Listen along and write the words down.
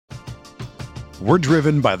We're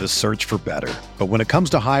driven by the search for better. But when it comes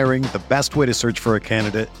to hiring, the best way to search for a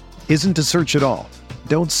candidate isn't to search at all.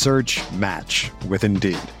 Don't search, match with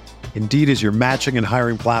Indeed. Indeed is your matching and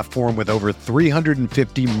hiring platform with over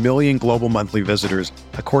 350 million global monthly visitors,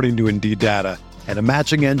 according to Indeed data, and a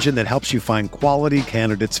matching engine that helps you find quality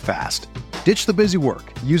candidates fast. Ditch the busy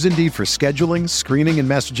work. Use Indeed for scheduling, screening, and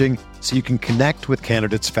messaging so you can connect with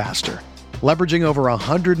candidates faster. Leveraging over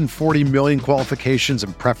 140 million qualifications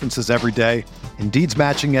and preferences every day, Indeed's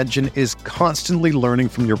matching engine is constantly learning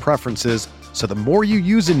from your preferences, so the more you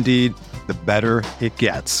use Indeed, the better it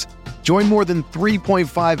gets. Join more than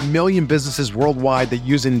 3.5 million businesses worldwide that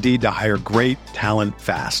use Indeed to hire great talent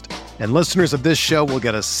fast. And listeners of this show will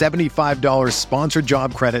get a $75 sponsored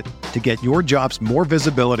job credit to get your jobs more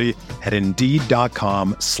visibility at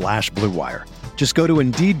Indeed.com/Blue Wire. Just go to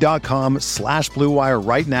Indeed.com/Blue Wire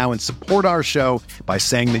right now and support our show by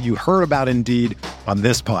saying that you heard about Indeed on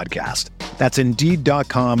this podcast. That's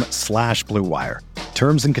Indeed.com/Blue Wire.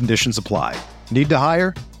 Terms and conditions apply. Need to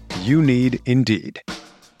hire? You need Indeed.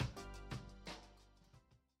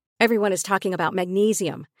 Everyone is talking about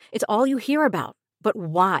magnesium. It's all you hear about. But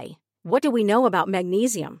why? What do we know about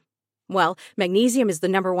magnesium? Well, magnesium is the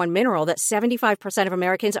number one mineral that 75% of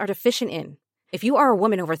Americans are deficient in. If you are a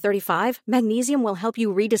woman over 35, magnesium will help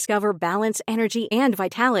you rediscover balance, energy, and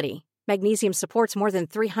vitality. Magnesium supports more than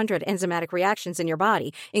 300 enzymatic reactions in your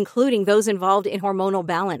body, including those involved in hormonal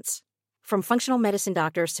balance. From functional medicine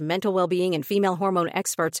doctors to mental well-being and female hormone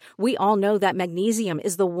experts, we all know that magnesium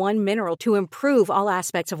is the one mineral to improve all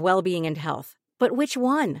aspects of well-being and health. But which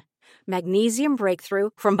one? Magnesium Breakthrough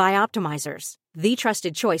from Bioptimizers, the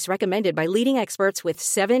trusted choice recommended by leading experts with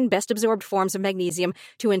 7 best-absorbed forms of magnesium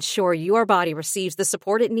to ensure your body receives the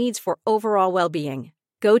support it needs for overall well-being.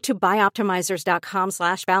 Go to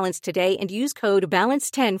bioptimizers.com/balance today and use code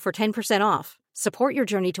BALANCE10 for 10% off. Support your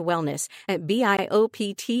journey to wellness at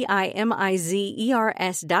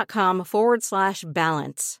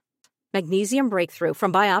bioptimizers.com/balance. Magnesium Breakthrough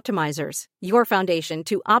from Bioptimizers, your foundation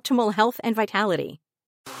to optimal health and vitality.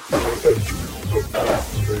 Enter the Pat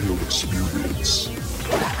Mayo Experience.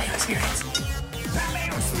 Pat Mayo Experience. Pat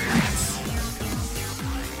Mayo Experience.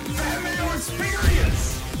 Pat Mayo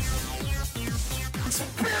Experience.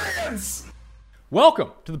 Experience.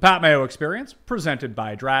 Welcome to the Pat Mayo Experience, presented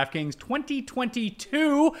by DraftKings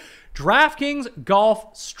 2022 DraftKings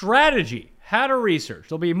Golf Strategy. How to research.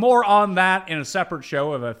 There'll be more on that in a separate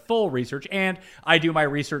show of a full research, and I do my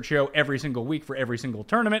research show every single week for every single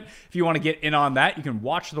tournament. If you want to get in on that, you can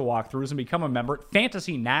watch the walkthroughs and become a member at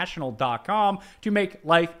fantasynational.com to make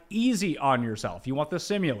life easy on yourself. You want the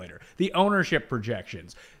simulator, the ownership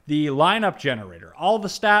projections, the lineup generator, all the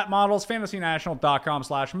stat models,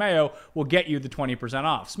 fantasynational.com/Mayo will get you the 20%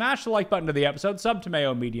 off. Smash the like button to the episode, sub to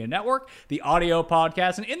Mayo Media Network, the audio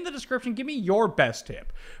podcast, and in the description, give me your best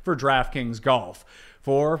tip for DraftKings Golf.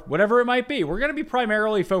 For whatever it might be, we're going to be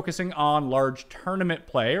primarily focusing on large tournament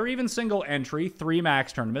play or even single entry 3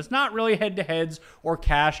 max tournaments, not really head-to-heads or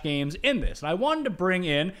cash games in this. And I wanted to bring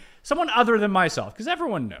in someone other than myself, because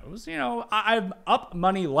everyone knows, I've up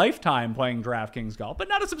money lifetime playing DraftKings Golf, but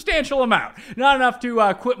not a substantial amount. Not enough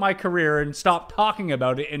to quit my career and stop talking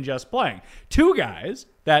about it and just playing. 2 guys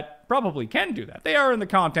that probably can do that. They are in the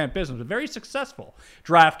content business, but very successful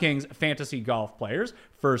DraftKings fantasy golf players.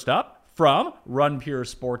 First up, from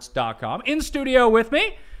runpuresports.com. In studio with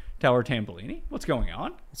me, Tyler Tambolini. What's going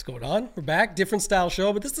on? What's going on? We're back. Different style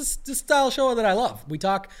show, but this is the style show that I love. We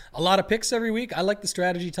talk a lot of picks every week. I like the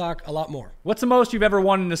strategy talk a lot more. What's the most you've ever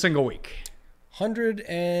won in a single week?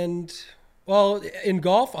 In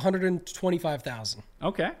golf, 125,000.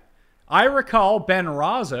 Okay. I recall Ben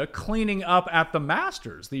Raza cleaning up at the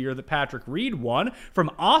Masters the year that Patrick Reed won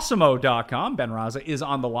from Awesemo.com. Ben Raza is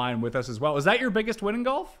on the line with us as well. Is that your biggest win in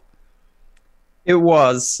golf? It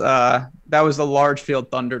was. That was the large field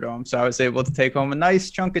Thunderdome, so I was able to take home a nice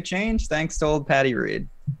chunk of change thanks to old Patty Reed.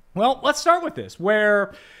 Well, let's start with this,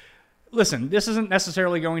 where, listen, this isn't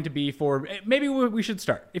necessarily going to be for, maybe we should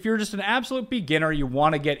start. If you're just an absolute beginner, you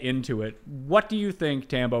want to get into it, what do you think,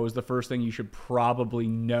 Tambo, is the first thing you should probably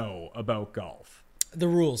know about golf? The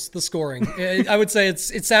rules, the scoring. I would say it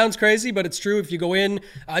sounds crazy, but it's true. If you go in,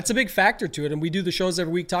 it's a big factor to it. And we do the shows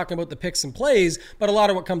every week talking about the picks and plays, but a lot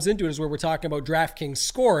of what comes into it is where we're talking about DraftKings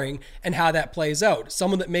scoring and how that plays out.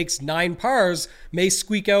 Someone that makes 9 pars may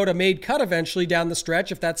squeak out a made cut eventually down the stretch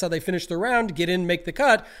if that's how they finish the round, get in, make the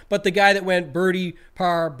cut. But the guy that went birdie,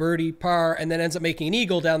 par, and then ends up making an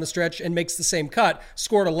eagle down the stretch and makes the same cut,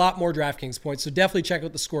 scored a lot more DraftKings points. So definitely check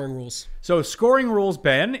out the scoring rules. So scoring rules,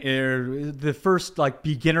 Ben, the first like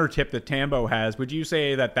beginner tip that Tambo has, would you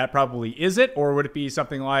say that that probably is it? Or would it be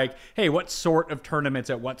something like, hey, what sort of tournaments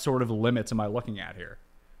at what sort of limits am I looking at here?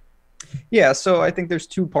 Yeah, so I think there's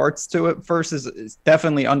two parts to it. First is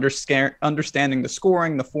definitely understanding the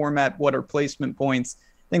scoring, the format, what are placement points,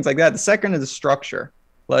 things like that. The second is the structure,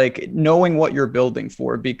 like knowing what you're building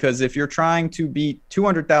for. Because if you're trying to beat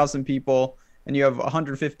 200,000 people and you have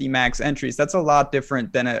 150 max entries, that's a lot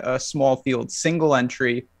different than a small field single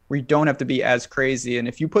entry where you don't have to be as crazy. And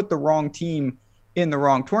if you put the wrong team in the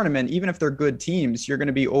wrong tournament, even if they're good teams, you're going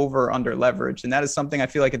to be over under leveraged. And that is something I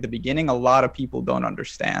feel like at the beginning, a lot of people don't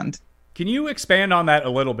understand. Can you expand on that a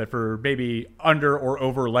little bit for maybe under or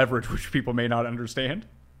over leverage, which people may not understand?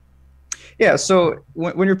 Yeah, so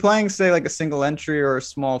when you're playing, say, like a single entry or a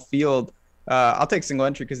small field, I'll take single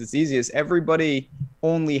entry because it's easiest. Everybody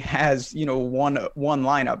only has, one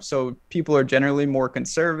lineup. So people are generally more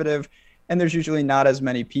conservative, and there's usually not as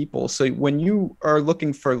many people. So when you are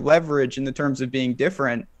looking for leverage in the terms of being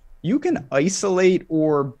different, you can isolate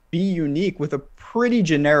or be unique with a pretty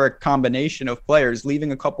generic combination of players,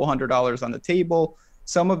 leaving a couple $100s on the table.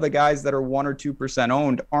 Some of the guys that are 1 or 2%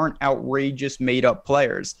 owned aren't outrageous made up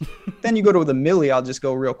players. Then you go to the millie. I'll just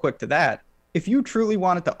go real quick to that. If you truly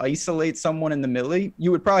wanted to isolate someone in the millie,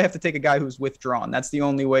 you would probably have to take a guy who's withdrawn. That's the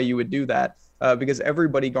only way you would do that, because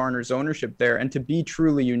everybody garners ownership there. And to be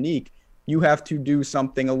truly unique, you have to do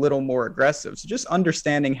something a little more aggressive. So just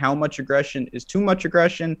understanding how much aggression is too much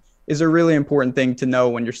aggression is a really important thing to know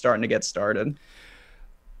when you're starting to get started.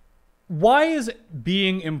 Why is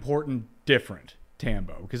being important different,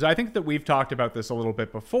 Tambo? Because I think that we've talked about this a little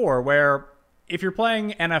bit before, where if you're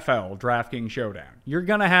playing NFL DraftKings Showdown, you're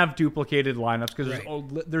going to have duplicated lineups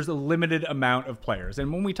because there's a limited amount of players.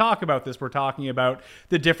 And when we talk about this, we're talking about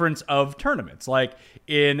the difference of tournaments. Like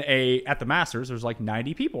at the Masters, there's like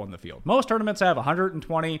 90 people in the field. Most tournaments have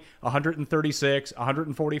 120, 136,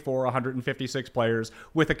 144, 156 players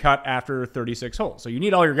with a cut after 36 holes. So you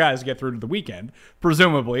need all your guys to get through to the weekend,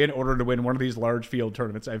 presumably, in order to win one of these large field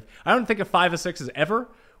tournaments. I don't think a 5 or 6 has ever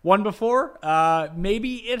won before.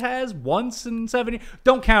 Maybe it has once in 70.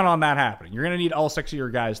 Don't count on that happening. You're going to need all 6 of your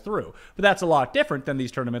guys through. But that's a lot different than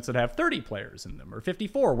these tournaments that have 30 players in them or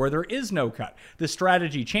 54 where there is no cut. The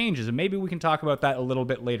strategy changes, and maybe we can talk about that a little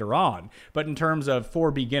bit later on. But in terms of for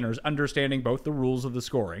beginners, understanding both the rules of the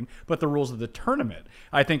scoring, but the rules of the tournament,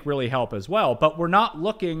 I think really help as well. But we're not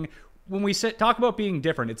looking... When we talk about being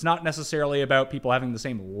different, it's not necessarily about people having the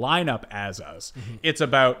same lineup as us. Mm-hmm. It's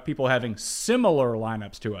about people having similar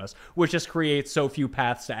lineups to us, which just creates so few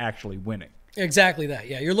paths to actually winning. Exactly that.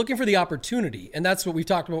 Yeah, you're looking for the opportunity, and that's what we've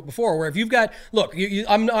talked about before. Where if you've got, look,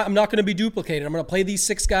 I'm not going to be duplicated. I'm going to play these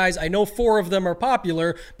 6 guys. I know 4 of them are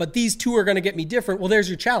popular, but these 2 are going to get me different. Well, there's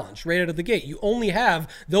your challenge right out of the gate. You only have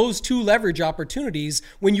those 2 leverage opportunities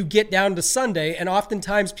when you get down to Sunday, and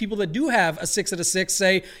oftentimes people that do have a 6 out of 6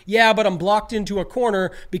 say, yeah, but I'm blocked into a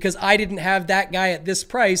corner because I didn't have that guy at this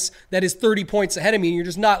price that is 30 points ahead of me, and you're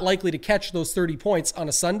just not likely to catch those 30 points on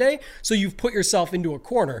a Sunday. So you've put yourself into a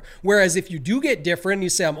corner. Whereas if you do get different and you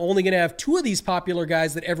say, I'm only going to have 2 of these popular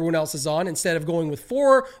guys that everyone else is on instead of going with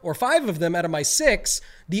 4 or 5 of them out of my 6,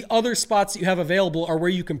 the other spots that you have available are where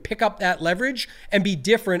you can pick up that leverage and be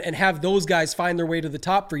different and have those guys find their way to the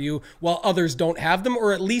top for you while others don't have them,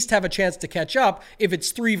 or at least have a chance to catch up. If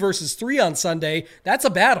it's 3 versus 3 on Sunday, that's a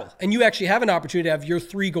battle, and you actually have an opportunity to have your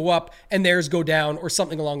 3 go up and theirs go down or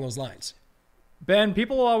something along those lines. Ben,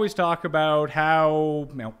 people will always talk about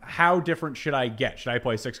how different should I get? Should I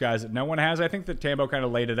play 6 guys that no one has? I think that Tambo kind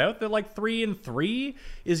of laid it out that like 3 and 3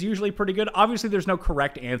 is usually pretty good. Obviously, there's no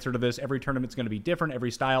correct answer to this. Every tournament's going to be different. Every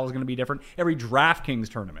style is going to be different. Every DraftKings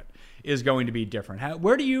tournament is going to be different.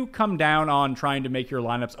 Where do you come down on trying to make your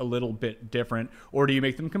lineups a little bit different, or do you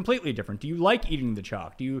make them completely different? Do you like eating the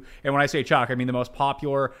chalk? And when I say chalk, I mean the most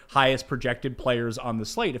popular, highest projected players on the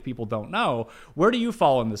slate, if people don't know. Where do you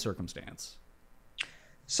fall in this circumstance?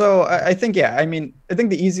 So I think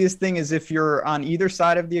the easiest thing is if you're on either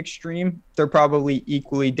side of the extreme, they're probably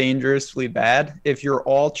equally dangerously bad. If you're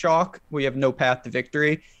all chalk, we have no path to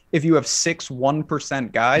victory. If you have 6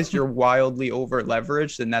 1% guys, you're wildly over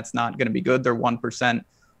leveraged, and that's not going to be good. They're 1%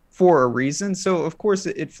 for a reason. So of course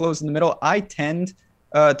it flows in the middle. I tend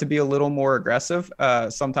to be a little more aggressive.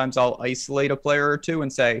 Sometimes I'll isolate a player or 2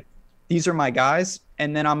 and say, these are my guys.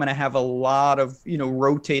 And then I'm going to have a lot of,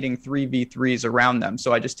 rotating 3v3s around them.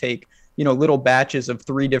 So I just take, little batches of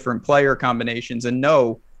 3 different player combinations and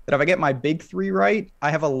know that if I get my big 3 right, I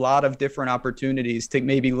have a lot of different opportunities to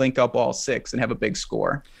maybe link up all 6 and have a big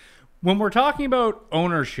score. When we're talking about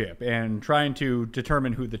ownership and trying to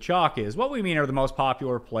determine who the chalk is, what we mean are the most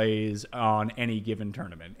popular plays on any given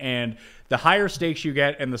tournament. And the higher stakes you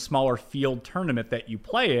get and the smaller field tournament that you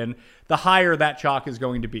play in, the higher that chalk is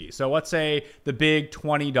going to be. So let's say the big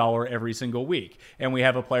 $20 every single week, and we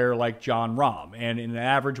have a player like Jon Rahm. And in an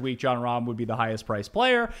average week, Jon Rahm would be the highest priced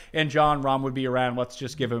player, and Jon Rahm would be around, let's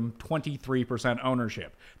just give him 23%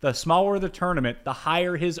 ownership. The smaller the tournament, the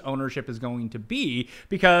higher his ownership is going to be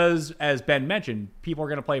because, as Ben mentioned, people are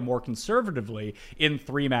going to play more conservatively in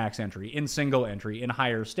 3-max entry, in single entry, in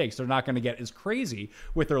higher stakes. They're not going to get as crazy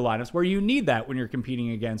with their lineups, where you need that when you're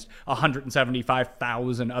competing against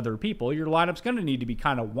 175,000 other people. Your lineup's going to need to be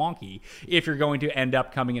kind of wonky if you're going to end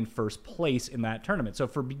up coming in first place in that tournament. So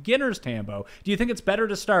for beginners, Tambo, do you think it's better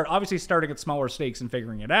to start? Obviously, starting at smaller stakes and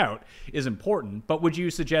figuring it out is important, but would you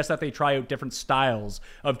suggest that they try out different styles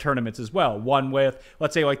of tournaments as well? One with,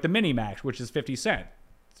 let's say, like the mini max, which is 50 cent.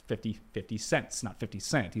 50 cents, not 50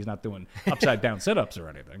 cent. He's not doing upside down sit-ups or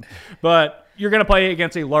anything. But you're going to play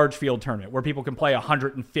against a large field tournament where people can play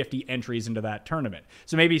 150 entries into that tournament.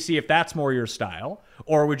 So maybe see if that's more your style.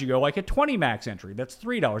 Or would you go like a 20 max entry that's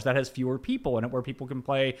 $3 that has fewer people in it where people can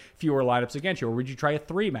play fewer lineups against you? Or would you try a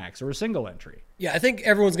 3 max or a single entry? Yeah, I think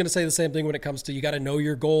everyone's going to say the same thing when it comes to you got to know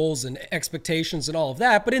your goals and expectations and all of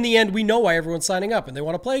that. But in the end, we know why everyone's signing up, and they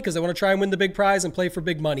want to play because they want to try and win the big prize and play for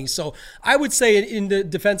big money. So I would say in the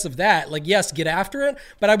defense of that, like, yes, get after it,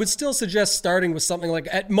 but I would still suggest starting with something like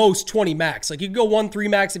at most 20 max. Like you can go 1-3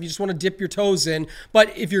 max if you just want to dip your toes in.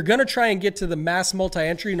 But if you're going to try and get to the mass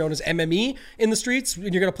multi-entry known as MME in the streets,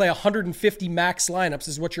 and you're going to play 150 max lineups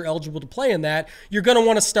is what you're eligible to play in that, you're going to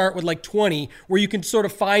want to start with like 20 where you can sort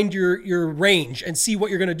of find your range and see what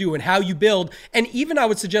you're going to do and how you build. And even I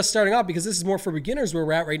would suggest starting off, because this is more for beginners where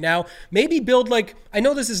we're at right now, maybe build like, I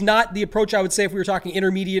know this is not the approach I would say if we were talking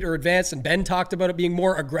intermediate or advanced, and Ben talked about it being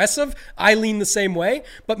more aggressive. I lean the same way,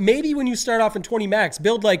 but maybe when you start off in 20 max,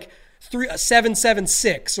 build like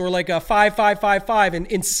 7-7-6 or like a 5-5-5-5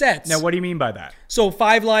 in sets. Now, what do you mean by that? So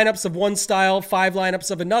 5 lineups of one style, 5 lineups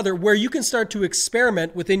of another, where you can start to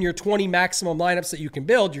experiment within your 20 maximum lineups that you can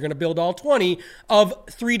build. You're going to build all 20 of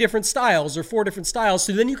 3 different styles or 4 different styles.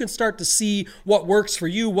 So then you can start to see what works for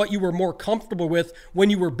you, what you were more comfortable with when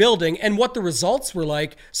you were building, and what the results were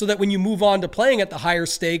like, so that when you move on to playing at the higher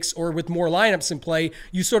stakes or with more lineups in play,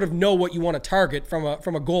 you sort of know what you want to target from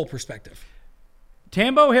a goal perspective.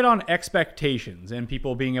 Tambo hit on expectations and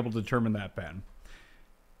people being able to determine that, Ben.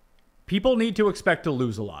 People need to expect to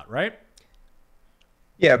lose a lot, right?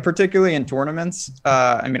 Yeah, particularly in tournaments.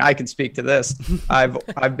 I mean, I can speak to this.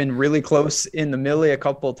 I've been really close in the millie a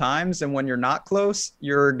couple of times, and when you're not close,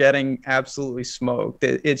 you're getting absolutely smoked.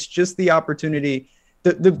 It's just the opportunity.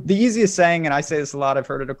 The easiest saying, and I say this a lot, I've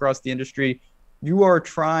heard it across the industry, you are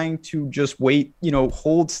trying to just wait,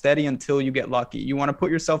 hold steady until you get lucky. You want to put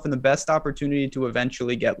yourself in the best opportunity to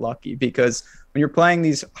eventually get lucky, because when you're playing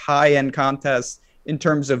these high-end contests in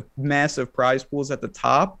terms of massive prize pools at the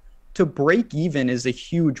top, to break even is a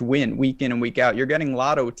huge win week in and week out. You're getting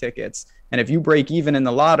lotto tickets. And if you break even in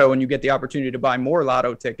the lotto and you get the opportunity to buy more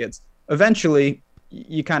lotto tickets, eventually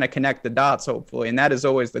you kind of connect the dots, hopefully. And that is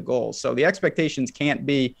always the goal. So the expectations can't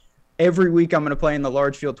be, every week I'm going to play in the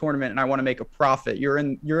large field tournament and I want to make a profit. You're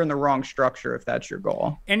in the wrong structure if that's your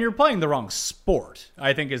goal. And you're playing the wrong sport,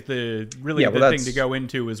 I think, is the thing to go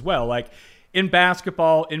into as well. Like in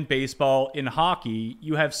basketball, in baseball, in hockey,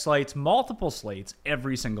 you have multiple slates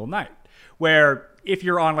every single night, where if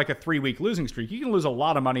you're on like a 3-week losing streak, you can lose a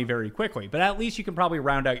lot of money very quickly, but at least you can probably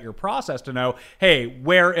round out your process to know, hey,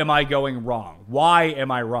 where am I going wrong? Why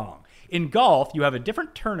am I wrong? In golf, you have a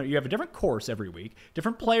different tournament, you have a different course every week,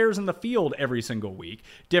 different players in the field every single week,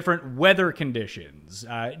 different weather conditions,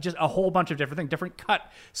 just a whole bunch of different things, different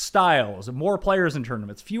cut styles, more players in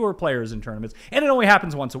tournaments, fewer players in tournaments, and it only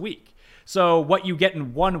happens once a week. So what you get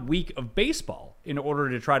in 1 week of baseball in order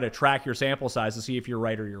to try to track your sample size to see if you're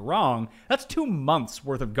right or you're wrong, that's 2 months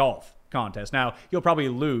worth of golf contest. Now, you'll probably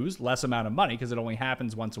lose less amount of money because it only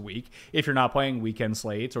happens once a week if you're not playing weekend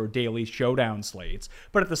slates or daily showdown slates.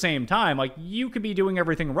 But at the same time, like, you could be doing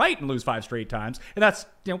everything right and lose 5 straight times, and that's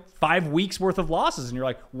 5 weeks worth of losses, and you're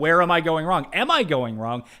like, where am I going wrong? Am I going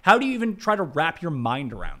wrong? How do you even try to wrap your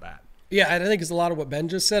mind around that? Yeah, and I think it's a lot of what Ben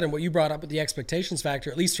just said and what you brought up with the expectations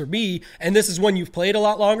factor, at least for me. And this is when you've played a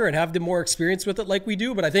lot longer and have the more experience with it like we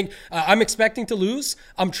do. But I think I'm expecting to lose.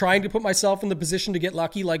 I'm trying to put myself in the position to get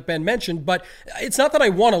lucky, like Ben mentioned. But it's not that I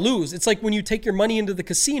want to lose. It's like when you take your money into the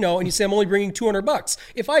casino and you say, I'm only bringing $200.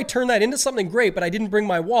 If I turn that into something great, but I didn't bring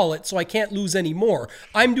my wallet, so I can't lose any more,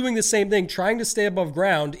 I'm doing the same thing, trying to stay above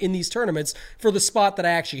ground in these tournaments for the spot that I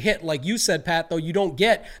actually hit. Like you said, Pat, though, you don't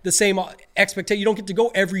get the same expectation. You don't get to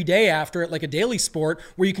go every day after it like a daily sport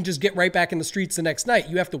where you can just get right back in the streets the next night.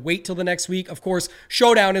 You have to wait till the next week. Of course,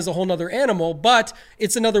 Showdown is a whole nother animal, but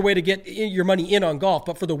it's another way to get your money in on golf.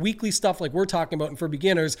 But for the weekly stuff like we're talking about and for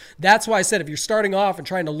beginners, that's why I said if you're starting off and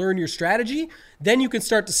trying to learn your strategy, then you can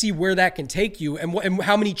start to see where that can take you and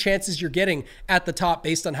how many chances you're getting at the top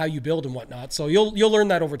based on how you build and whatnot. So you'll learn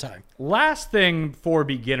that over time. Last thing for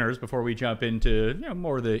beginners before we jump into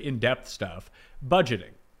more of the in-depth stuff,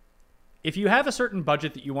 budgeting. If you have a certain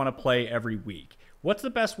budget that you want to play every week, what's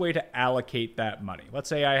the best way to allocate that money? Let's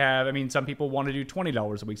say some people want to do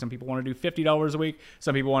 $20 a week. Some people want to do $50 a week.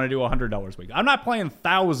 Some people want to do $100 a week. I'm not playing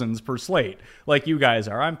thousands per slate like you guys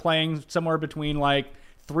are. I'm playing somewhere between like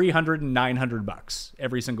 $300 and $900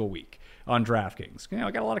 every single week on DraftKings.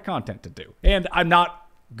 I got a lot of content to do. And I'm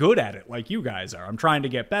not good at it like you guys are. I'm trying to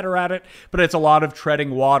get better at it, but it's a lot of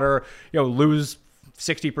treading water, lose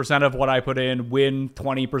 60% of what I put in, win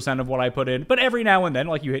 20% of what I put in. But every now and then,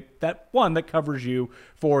 like you hit that one that covers you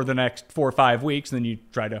for the next 4 or 5 weeks, and then you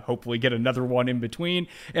try to hopefully get another one in between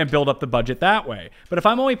and build up the budget that way. But if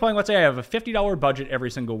I'm only playing, let's say I have a $50 budget every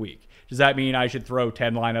single week, does that mean I should throw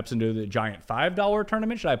 10 lineups into the giant $5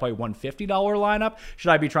 tournament? Should I play one $50 lineup? Should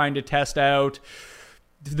I be trying to test out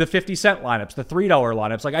the 50-cent lineups, the $3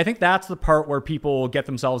 lineups? Like, I think that's the part where people get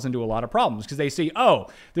themselves into a lot of problems because they see, I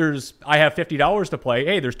have $50 to play.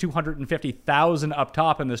 Hey, there's $250,000 up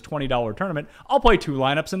top in this $20 tournament. I'll play 2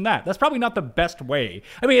 lineups in that. That's probably not the best way.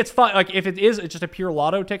 I mean, it's fun. Like, if it's just a pure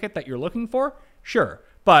lotto ticket that you're looking for, sure.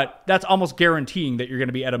 But that's almost guaranteeing that you're going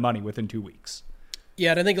to be out of money within 2 weeks.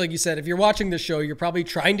 Yeah, and I think, like you said, if you're watching this show, you're probably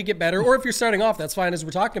trying to get better. Or if you're starting off, that's fine, as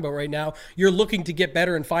we're talking about right now. You're looking to get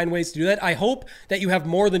better and find ways to do that. I hope that you have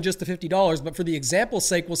more than just the $50, but for the example's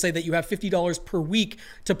sake, we'll say that you have $50 per week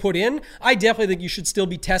to put in. I definitely think you should still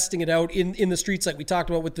be testing it out in the streets like we talked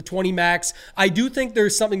about with the 20 max. I do think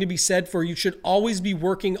there's something to be said for you should always be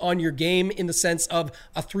working on your game in the sense of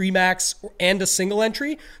a 3 max and a single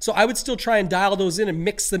entry. So I would still try and dial those in and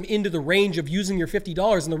mix them into the range of using your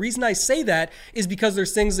 $50. And the reason I say that is because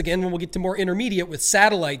there's things, again, when we'll get to more intermediate with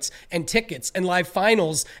satellites and tickets and live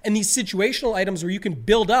finals and these situational items where you can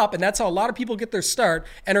build up, and that's how a lot of people get their start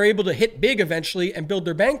and are able to hit big eventually and build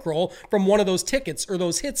their bankroll from one of those tickets or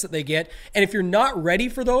those hits that they get. And if you're not ready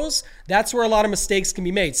for those, that's where a lot of mistakes can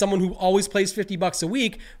be made. Someone who always plays $50 a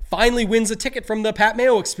week finally wins a ticket from the Pat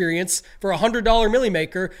Mayo experience for a $100 Millie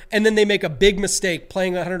Maker, and then they make a big mistake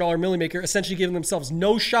playing a $100 Millie Maker, essentially giving themselves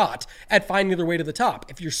no shot at finding their way to the top.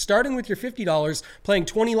 If you're starting with your $50, playing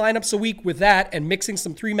 20 lineups a week with that and mixing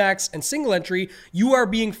some 3 max and single entry, you are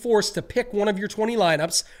being forced to pick one of your 20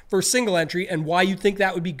 lineups for single entry and why you think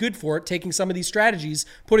that would be good for it, taking some of these strategies,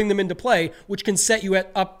 putting them into play, which can set you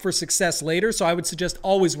up for success later. So I would suggest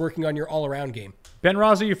always working on your all-around game. Ben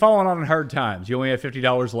Rossi, you've fallen on hard times. You only have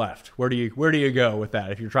 $50 left. Where do you go with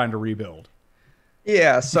that if you're trying to rebuild?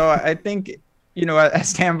 Yeah, so I think,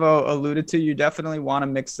 as Tambo alluded to, you definitely want to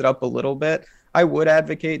mix it up a little bit. I would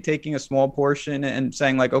advocate taking a small portion and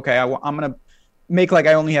saying like, okay, I'm going to make like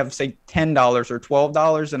I only have, say, $10 or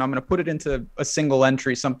 $12, and I'm going to put it into a single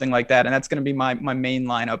entry, something like that. And that's going to be my main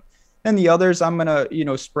lineup. And the others, I'm going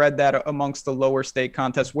to, spread that amongst the lower stake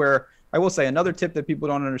contests where I will say another tip that people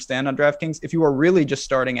don't understand on DraftKings, if you are really just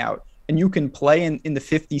starting out and you can play in the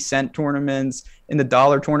 50-cent tournaments, in the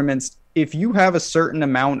dollar tournaments, if you have a certain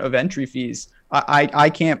amount of entry fees, I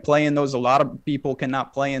can't play in those. A lot of people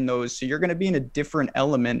cannot play in those. So you're going to be in a different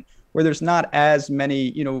element where there's not as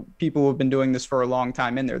many, people who have been doing this for a long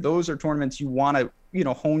time in there. Those are tournaments you want to,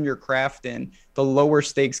 hone your craft in, the lower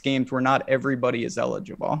stakes games where not everybody is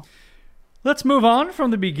eligible. Let's move on from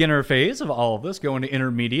the beginner phase of all of this, go into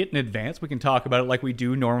intermediate and advanced. We can talk about it like we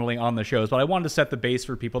do normally on the shows, but I wanted to set the base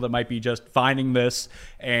for people that might be just finding this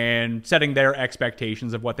and setting their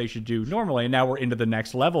expectations of what they should do normally. And now we're into the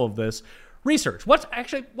next level of this. Research. What's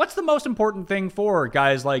the most important thing for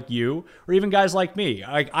guys like you or even guys like me?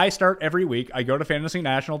 I start every week. I go to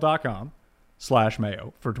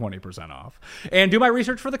fantasynational.com/Mayo for 20% off and do my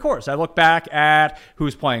research for the course. I look back at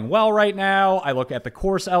who's playing well right now. I look at the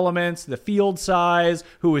course elements, the field size,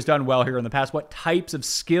 who has done well here in the past, what types of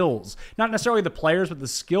skills, not necessarily the players, but the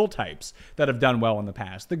skill types that have done well in the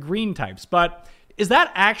past, the green types. But Is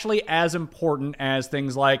that actually as important as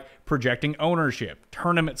things like projecting ownership,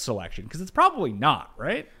 tournament selection? Because it's probably not,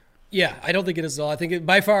 right? Yeah, I don't think it is at all. I think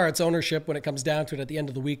by far it's ownership when it comes down to it at the end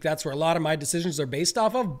of the week. That's where a lot of my decisions are based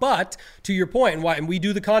off of. But to your point, and we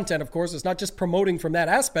do the content, of course, it's not just promoting from that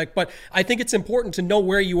aspect, but I think it's important to know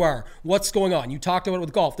where you are, what's going on. You talked about it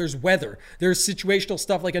with golf. There's weather. There's situational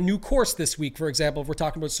stuff like a new course this week, for example, if we're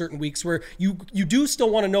talking about certain weeks where you do still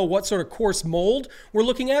want to know what sort of course mold we're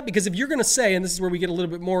looking at. Because if you're going to say, and this is where we get a little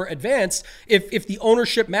bit more advanced, if the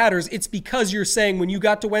ownership matters, it's because you're saying when you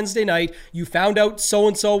got to Wednesday night, you found out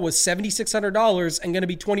so-and-so was $7,600 and going to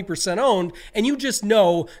be 20% owned, and you just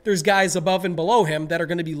know there's guys above and below him that are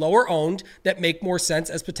going to be lower owned that make more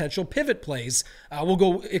sense as potential pivot plays. We'll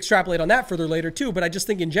go extrapolate on that further later too, but I just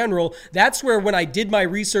think in general, that's where when I did my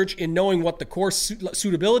research in knowing what the course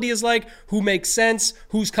suitability is like, who makes sense,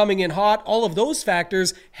 who's coming in hot, all of those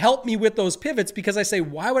factors help me with those pivots, because I say,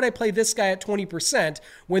 why would I play this guy at 20%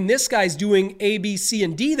 when this guy's doing A, B, C,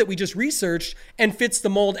 and D that we just researched and fits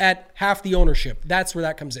the mold at half the ownership? That's where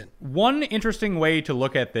that comes in. One interesting way to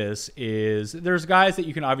look at this is there's guys that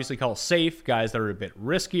you can obviously call safe, guys that are a bit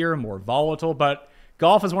riskier, more volatile, but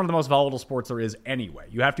golf is one of the most volatile sports there is anyway.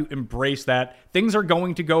 You have to embrace that. Things are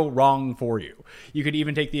going to go wrong for you. You could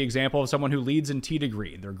even take the example of someone who leads in tee to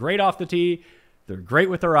green. They're great off the tee. They're great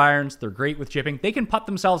with their irons. They're great with chipping. They can putt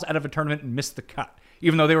themselves out of a tournament and miss the cut.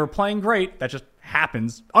 Even though they were playing great, that just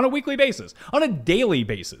happens on a weekly basis, on a daily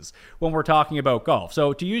basis when we're talking about golf.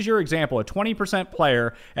 So to use your example, a 20%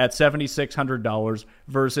 player at $7,600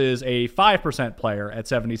 versus a 5% player at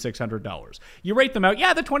 $7,600. You rate them out.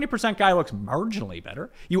 Yeah, the 20% guy looks marginally better.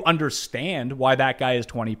 You understand why that guy is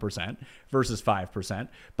 20% versus 5%.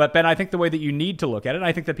 But Ben, I think the way that you need to look at it, and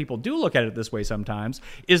I think that people do look at it this way sometimes,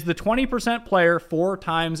 is the 20% player 4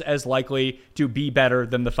 times as likely to be better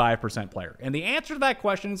than the 5% player? And the answer to that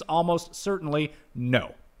question is almost certainly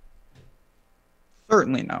no.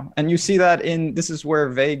 Certainly no. And you see that this is where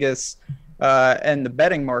Vegas and the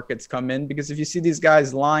betting markets come in, because if you see these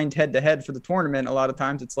guys lined head to head for the tournament, a lot of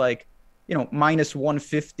times it's like, minus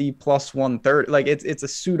 150 plus 130. Like it's a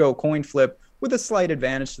pseudo coin flip with a slight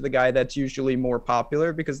advantage to the guy that's usually more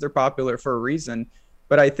popular, because they're popular for a reason.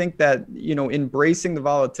 But I think that, embracing the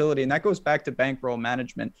volatility, and that goes back to bankroll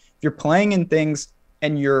management. If you're playing in things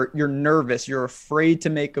and you're nervous, you're afraid to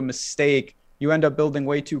make a mistake, you end up building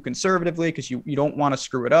way too conservatively because you don't want to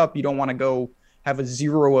screw it up. You don't want to go have a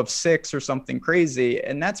 0 of 6 or something crazy.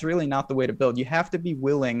 And that's really not the way to build. You have to be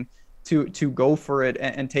willing to go for it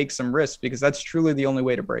and take some risks, because that's truly the only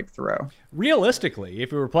way to break through. Realistically,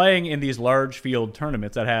 if we were playing in these large field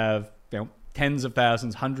tournaments that have, tens of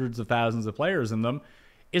thousands, hundreds of thousands of players in them,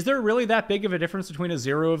 is there really that big of a difference between a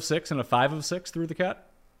 0 of 6 and a 5 of 6 through the cut?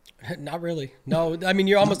 Not really. No, I mean,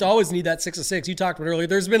 you almost always need that 6 of 6. You talked about earlier.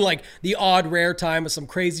 There's been like the odd rare time with some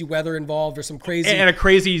crazy weather involved or some crazy... And a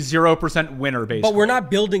crazy 0% winner, basically. But we're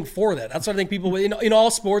not building for that. That's what I think people... In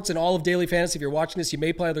all sports and all of daily fantasy, if you're watching this, you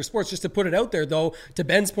may play other sports. Just to put it out there, though, to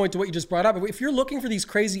Ben's point to what you just brought up, if you're looking for these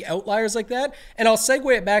crazy outliers like that, and I'll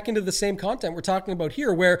segue it back into the same content we're talking about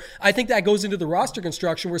here, where I think that goes into the roster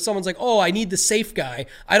construction, where someone's like, oh, I need the safe guy.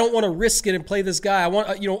 I don't want to risk it and play this guy. I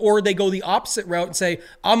want, or they go the opposite route and say,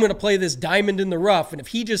 I'm going to play this diamond in the rough, and if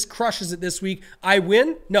he just crushes it this week, I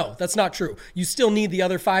win. No, that's not true. You still need the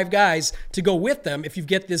other 5 guys to go with them. If you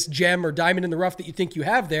get this gem or diamond in the rough that you think you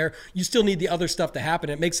have there, you still need the other stuff to happen.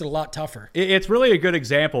 It makes it a lot tougher. It's really a good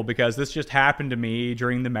example, because this just happened to me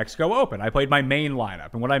during the Mexico Open. I played my main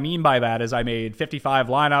lineup, and what I mean by that is I made 55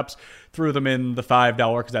 lineups, threw them in the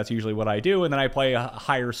 $5, because that's usually what I do, and then I play a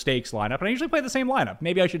higher stakes lineup, and I usually play the same lineup.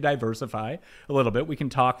 Maybe I should diversify a little bit. We can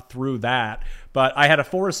talk through that, but I had a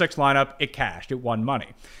 4 or 6 lineup. It cashed. It won money.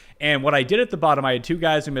 And what I did at the bottom, I had 2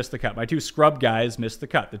 guys who missed the cut. My 2 scrub guys missed the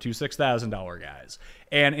cut, the 2 $6,000 guys.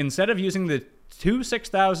 And instead of using the 2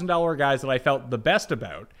 $6,000 guys that I felt the best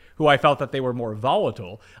about, who I felt that they were more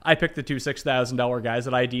volatile, I picked the 2 $6,000 guys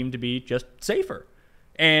that I deemed to be just safer.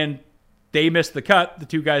 And they missed the cut. The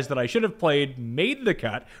 2 guys that I should have played made the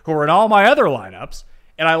cut, who were in all my other lineups,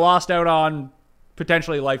 and I lost out on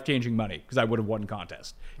potentially life-changing money, because I would have won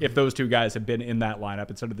contest if those 2 guys had been in that lineup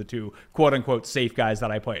instead of the 2 quote-unquote safe guys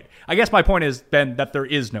that I played. I guess my point is, Ben, that there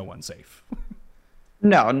is no one safe.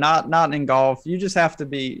 No, not in golf. You just have to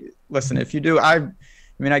be, listen, if you do, I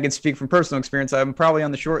can speak from personal experience. I'm probably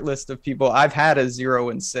on the short list of people. I've had a 0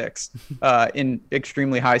 and 6 in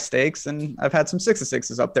extremely high stakes, and I've had some 6 of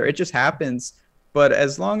 6s up there. It just happens. But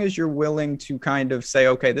as long as you're willing to kind of say,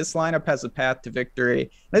 okay, this lineup has a path to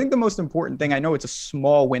victory. I think the most important thing, I know it's a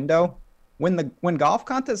small window. When golf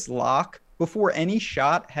contests lock, before any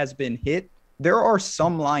shot has been hit, there are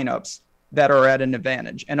some lineups that are at an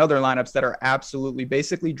advantage and other lineups that are absolutely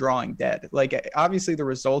basically drawing dead. Like, obviously the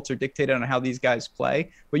results are dictated on how these guys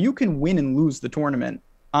play, but you can win and lose the tournament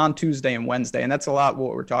on Tuesday and Wednesday. And that's a lot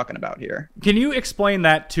what we're talking about here. Can you explain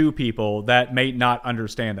that to people that may not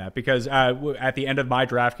understand that? Because at the end of my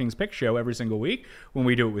DraftKings pick show every single week, when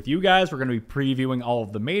we do it with you guys, we're going to be previewing all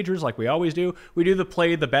of the majors like we always do. We do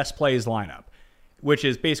the best plays lineup, which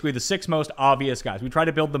is basically the 6 most obvious guys. We try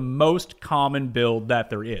to build the most common build that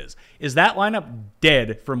there is. Is that lineup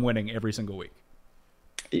dead from winning every single week?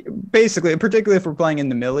 Basically, particularly if we're playing in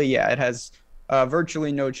the millie, yeah, it has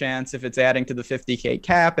virtually no chance if it's adding to the 50K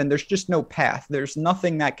cap, and there's just no path. There's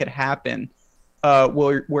nothing that could happen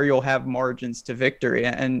where you'll have margins to victory.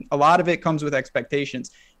 And a lot of it comes with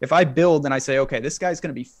expectations. If I build and I say, okay, this guy's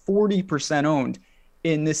going to be 40% owned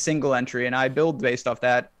in this single entry, and I build based off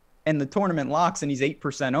that, and the tournament locks and he's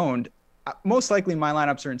 8% owned, most likely my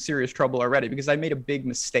lineups are in serious trouble already because I made a big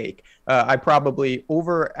mistake. I probably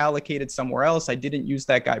over allocated somewhere else. I didn't use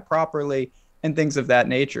that guy properly and things of that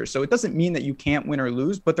nature. So it doesn't mean that you can't win or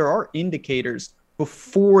lose, but there are indicators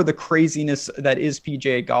before the craziness that is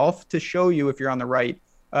PGA golf to show you if you're on the right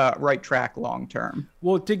track long term.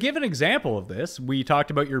 Well, to give an example of this, we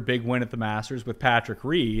talked about your big win at the Masters with Patrick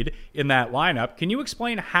Reed in that lineup. Can you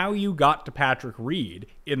explain how you got to Patrick Reed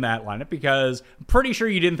in that lineup? Because I'm pretty sure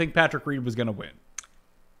you didn't think Patrick Reed was going to win.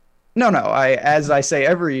 No. As I say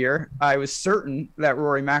every year, I was certain that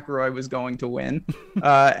Rory McIlroy was going to win.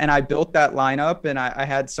 And I built that lineup, and I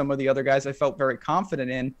had some of the other guys I felt very confident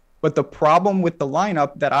in. But the problem with the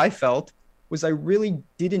lineup that I felt was I really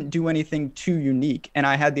didn't do anything too unique. And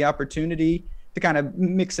I had the opportunity to kind of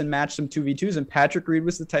mix and match some 2v2s. And Patrick Reed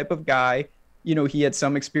was the type of guy, he had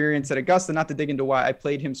some experience at Augusta, not to dig into why I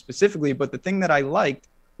played him specifically. But the thing that I liked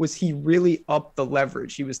was he really upped the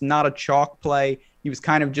leverage. He was not a chalk play. He was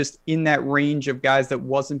kind of just in that range of guys that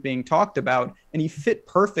wasn't being talked about. And he fit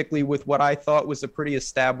perfectly with what I thought was a pretty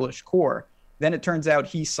established core. Then it turns out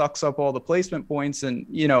he sucks up all the placement points. And,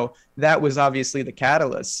 that was obviously the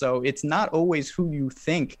catalyst. So it's not always who you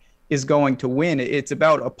think is going to win. It's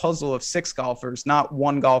about a puzzle of 6 golfers, not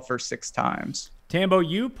one golfer 6 times. Tambo,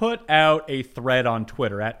 you put out a thread on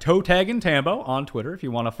Twitter at ToeTagandTambo on Twitter, if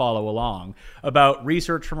you want to follow along, about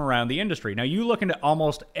research from around the industry. Now, you look into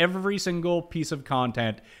almost every single piece of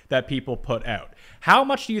content that people put out. How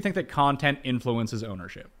much do you think that content influences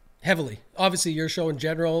ownership? Heavily. Obviously, your show in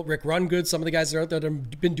general, Rick Rungood, some of the guys that are out there that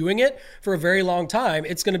have been doing it for a very long time,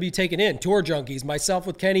 it's going to be taken in. Tour Junkies, myself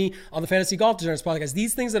with Kenny on the Fantasy Golf Degenerates podcast.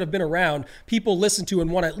 These things that have been around, people listen to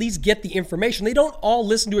and want to at least get the information. They don't all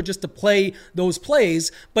listen to it just to play those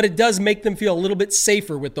plays, but it does make them feel a little bit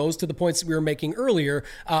safer with those, to the points that we were making earlier.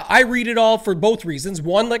 I read it all for both reasons.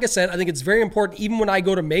 One, like I said, I think it's very important, even when I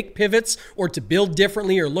go to make pivots or to build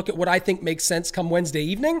differently or look at what I think makes sense come Wednesday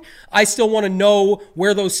evening, I still want to know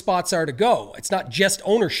where those spots are to go. It's not just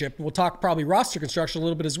ownership. We'll talk probably roster construction a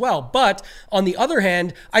little bit as well. But on the other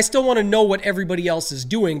hand, I still want to know what everybody else is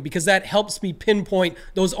doing because that helps me pinpoint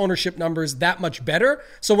those ownership numbers that much better.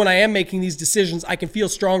 So when I am making these decisions, I can feel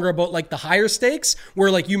stronger about like the higher stakes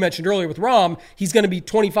where, like you mentioned earlier with Rahm, he's going to be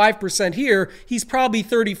 25% here. He's probably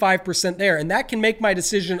 35% there. And that can make my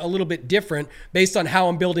decision a little bit different based on how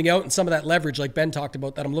I'm building out and some of that leverage like Ben talked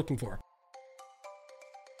about that I'm looking for.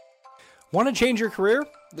 Want to change your career?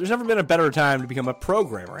 There's never been a better time to become a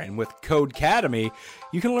programmer, and with Codecademy,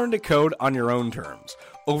 you can learn to code on your own terms.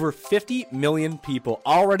 Over 50 million people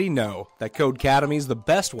already know that Codecademy is the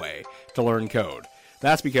best way to learn code.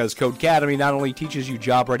 That's because Codecademy not only teaches you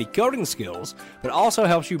job-ready coding skills, but also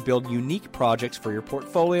helps you build unique projects for your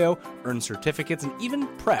portfolio, earn certificates, and even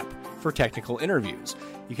prep for technical interviews.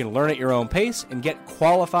 You can learn at your own pace and get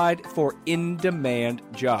qualified for in-demand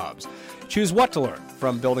jobs. Choose what to learn,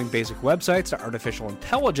 from building basic websites to artificial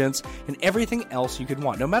intelligence and everything else you could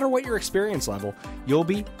want. No matter what your experience level, you'll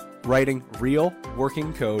be writing real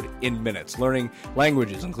working code in minutes, learning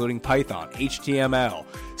languages including Python, HTML,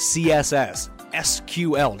 CSS,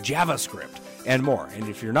 SQL, JavaScript, and more. And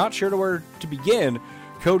if you're not sure where to begin,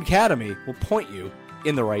 Codecademy will point you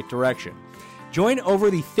in the right direction. Join over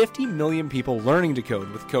the 50 million people learning to code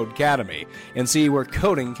with Codecademy and see where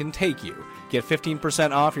coding can take you. Get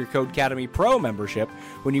 15% off your Codecademy Pro membership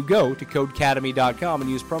when you go to Codecademy.com and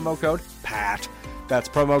use promo code PAT. That's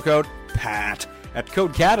promo code PAT at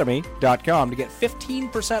Codecademy.com to get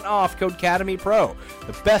 15% off Codecademy Pro,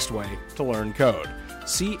 the best way to learn code.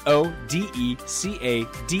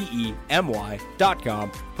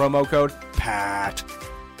 Codecademy.com, promo code PAT.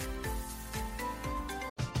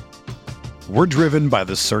 We're driven by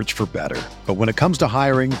the search for better. But when it comes to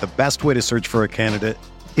hiring, the best way to search for a candidate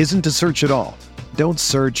isn't to search at all. Don't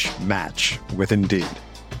search, match with Indeed.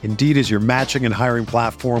 Indeed is your matching and hiring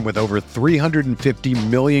platform with over 350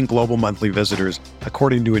 million global monthly visitors,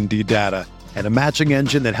 according to Indeed data, and a matching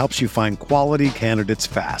engine that helps you find quality candidates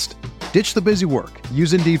fast. Ditch the busy work.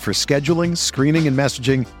 Use Indeed for scheduling, screening, and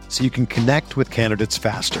messaging so you can connect with candidates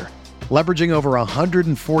faster. Leveraging over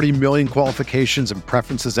 140 million qualifications and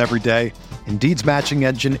preferences every day, Indeed's matching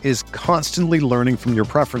engine is constantly learning from your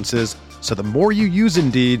preferences, so the more you use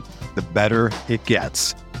Indeed, the better it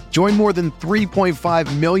gets. Join more than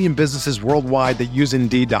 3.5 million businesses worldwide that use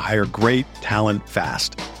Indeed to hire great talent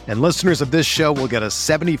fast. And listeners of this show will get a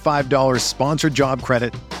 $75 sponsored job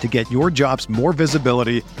credit to get your jobs more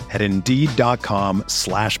visibility at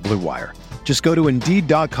Indeed.com/Blue Wire. Just go to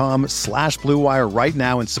Indeed.com/Blue Wire right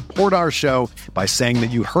now and support our show by saying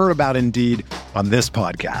that you heard about Indeed on this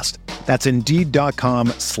podcast. That's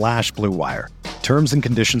Indeed.com/Blue Wire. Terms and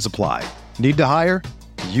conditions apply. Need to hire?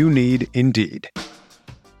 You need Indeed.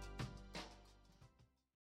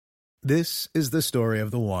 This is the story of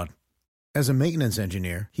the one. As a maintenance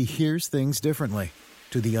engineer, he hears things differently.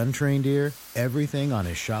 To the untrained ear, everything on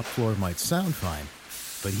his shop floor might sound fine,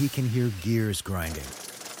 but he can hear gears grinding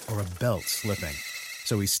or a belt slipping.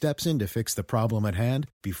 So he steps in to fix the problem at hand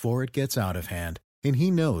before it gets out of hand. And he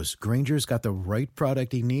knows Grainger's got the right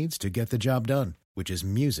product he needs to get the job done, which is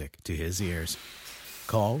music to his ears.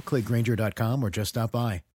 Call, click Grainger.com, or just stop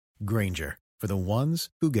by. Grainger, for the ones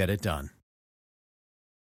who get it done.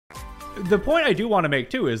 The point I do want to make,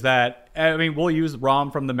 too, is that, I mean, we'll use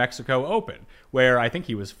Rahm from the Mexico Open, where I think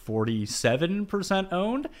he was 47%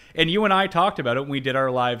 owned. And you and I talked about it when we did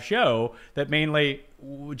our live show, that mainly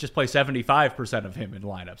we just play 75% of him in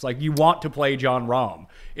lineups. Like, you want to play Jon Rahm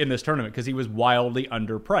in this tournament because he was wildly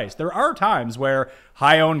underpriced. There are times where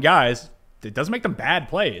high-owned guys, it doesn't make them bad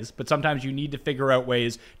plays, but sometimes you need to figure out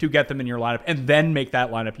ways to get them in your lineup and then make that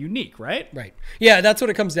lineup unique, right? Right. Yeah, that's what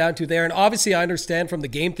it comes down to there. And obviously, I understand from the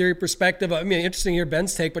game theory perspective. I mean, interesting to hear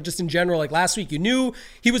Ben's take, but just in general, like last week, you knew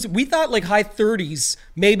we thought like high 30s,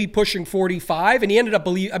 maybe pushing 45, and he ended up,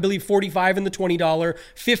 I believe, 45 in the $20,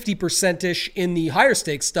 50%-ish in the higher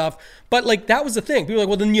stakes stuff. But like, that was the thing. People were like,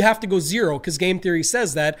 well, then you have to go zero because game theory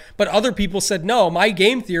says that. But other people said, no, my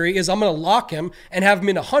game theory is I'm going to lock him and have him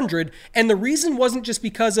in 100. And the reason wasn't just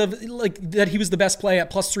because of like that he was the best play at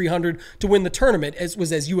plus 300 to win the tournament,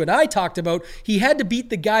 as you and I talked about. He had to beat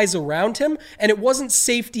the guys around him, and it wasn't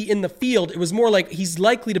safety in the field. It was more like he's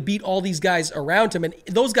likely to beat all these guys around him, and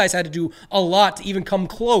those guys had to do a lot to even come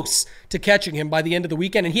close to catching him by the end of the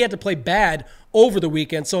weekend, and he had to play bad over the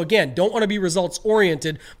weekend. So again, don't want to be results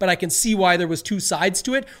oriented, but I can see why there was two sides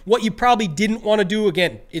to it. What you probably didn't want to do,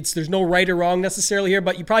 again, there's no right or wrong necessarily here,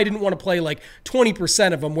 but you probably didn't want to play like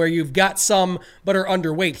 20% of them where you've got some but are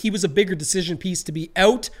underweight. He was a bigger decision piece to be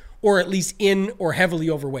out or at least in or heavily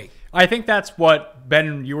overweight. I think that's what,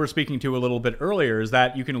 Ben, you were speaking to a little bit earlier, is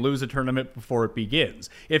that you can lose a tournament before it begins.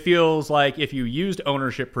 It feels like if you used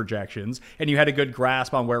ownership projections and you had a good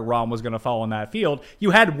grasp on where Rahm was going to fall in that field,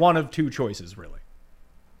 you had one of two choices, really.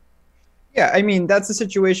 Yeah, I mean, that's the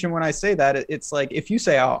situation when I say that. It's like if you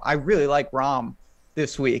say, oh, I really like Rahm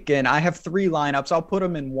this week and I have 3 lineups, I'll put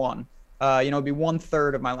him in one. It'd be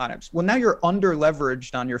 1/3 of my lineups. Well, now you're under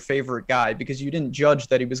leveraged on your favorite guy because you didn't judge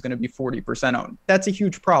that he was going to be 40% owned. That's a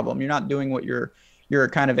huge problem. You're not doing what you're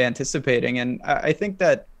kind of anticipating. And I think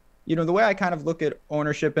that, the way I kind of look at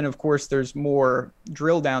ownership, and of course there's more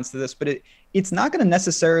drill downs to this, but it's not going to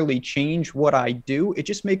necessarily change what I do. It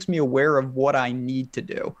just makes me aware of what I need to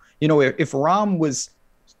do. If Rahm was,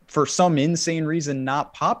 for some insane reason,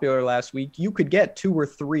 not popular last week, you could get 2 or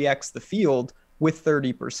 3x the field with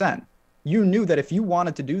 30%. You knew that if you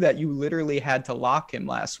wanted to do that, you literally had to lock him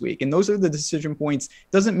last week. And those are the decision points.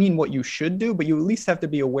 Doesn't mean what you should do, but you at least have to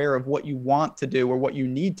be aware of what you want to do or what you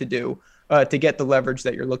need to do to get the leverage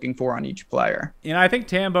that you're looking for on each player. And I think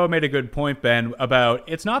Tambo made a good point, Ben, about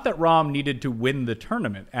it's not that Rahm needed to win the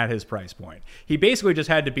tournament at his price point. He basically just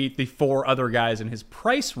had to beat the 4 other guys in his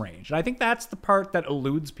price range. And I think that's the part that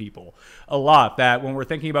eludes people a lot, that when we're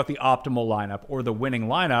thinking about the optimal lineup or the winning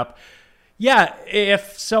lineup, yeah,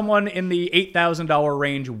 if someone in the $8,000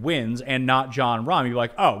 range wins and not Jon Rahm, you're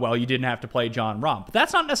like, oh, well, you didn't have to play Jon Rahm. But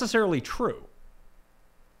that's not necessarily true.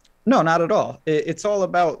 No, not at all. It's all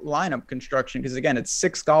about lineup construction because, again, it's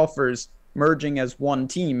 6 golfers merging as one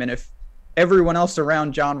team. And if everyone else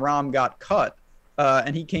around Jon Rahm got cut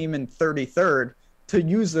and he came in 33rd, to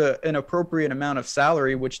use an appropriate amount of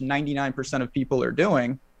salary, which 99% of people are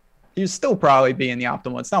doing, you'd still probably be in the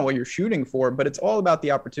optimal. It's not what you're shooting for, but it's all about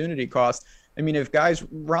the opportunity cost. I mean, if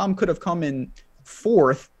Rahm could have come in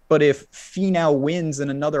 4th, but if Finau wins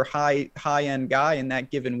and another high-end guy in that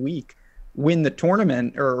given week win the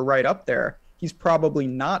tournament or right up there, he's probably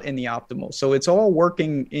not in the optimal. So it's all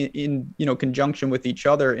working in conjunction with each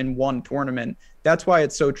other in one tournament. That's why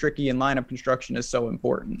it's so tricky, and lineup construction is so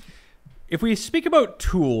important. If we speak about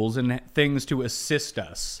tools and things to assist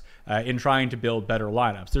us in trying to build better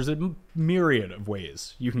lineups, there's a myriad of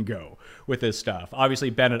ways you can go with this stuff. Obviously,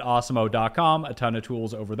 Ben at Awesemo.com, a ton of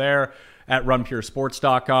tools over there. At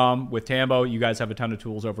RunPureSports.com with Tambo, you guys have a ton of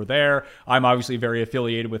tools over there. I'm obviously very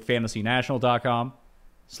affiliated with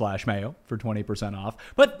FantasyNational.com/Mayo for 20% off.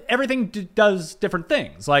 But everything does different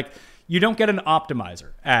things. Like, you don't get an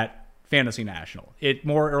optimizer at Fantasy National. It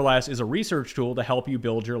more or less is a research tool to help you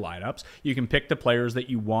build your lineups. You can pick the players that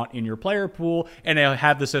you want in your player pool and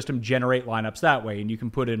have the system generate lineups that way, and you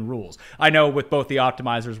can put in rules. I know with both the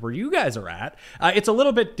optimizers where you guys are at, it's a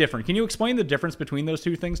little bit different. Can you explain the difference between those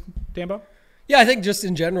two things, Tambo? Yeah, I think just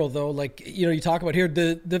in general, though, like, you talk about here,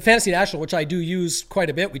 the Fantasy National, which I do use quite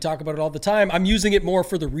a bit. We talk about it all the time. I'm using it more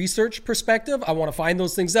for the research perspective. I want to find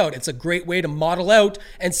those things out. It's a great way to model out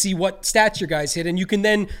and see what stats your guys hit. And you can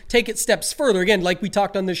then take it steps further. Again, like we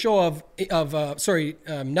talked on the show of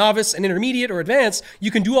novice and intermediate or advanced,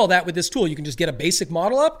 you can do all that with this tool. You can just get a basic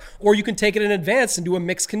model up, or you can take it in advanced and do a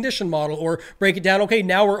mixed condition model, or break it down. Okay,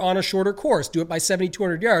 now we're on a shorter course. Do it by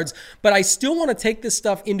 7,200 yards. But I still want to take this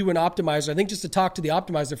stuff into an optimizer. I think just to talk to the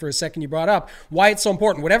optimizer for a second, you brought up why it's so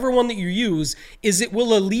important. Whatever one that you use, is it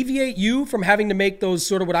will alleviate you from having to make those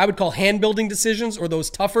sort of what I would call hand building decisions, or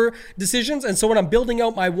those tougher decisions. And so when I'm building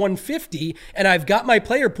out my 150 and I've got my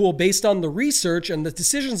player pool based on the research and the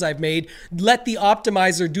decisions I've made, let the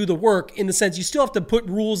optimizer do the work, in the sense you still have to put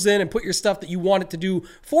rules in and put your stuff that you want it to do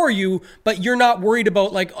for you, but you're not worried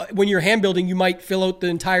about, like, when you're hand building, you might fill out the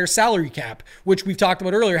entire salary cap, which we've talked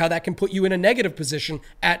about earlier, how that can put you in a negative position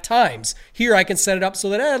at times. Here I can set it up so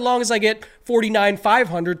that as long as I get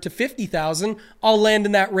 49,500 to 50,000, I'll land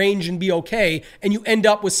in that range and be okay. And you end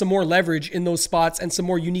up with some more leverage in those spots and some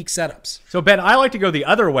more unique setups. So Ben, I like to go the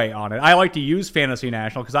other way on it. I like to use Fantasy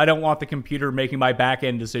National because I don't want the computer making my back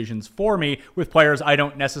end decisions for me with players I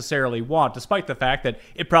don't necessarily want, despite the fact that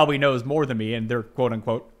it probably knows more than me and they're quote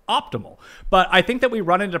unquote optimal. But I think that we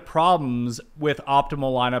run into problems with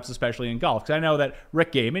optimal lineups, especially in golf. Because I know that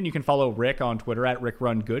Rick Gaiman, you can follow Rick on Twitter at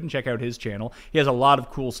RickRunGood and check out his channel. He has a lot of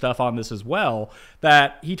cool stuff on this as well,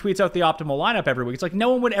 that he tweets out the optimal lineup every week. It's like, no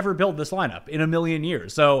one would ever build this lineup in a million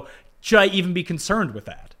years. So should I even be concerned with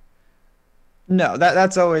that? No,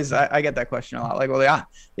 that's always, I get that question a lot. Like, well,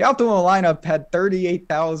 the optimal lineup had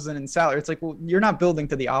 38,000 in salary. It's like, well, you're not building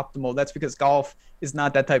to the optimal. That's because golf is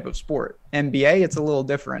not that type of sport. NBA, it's a little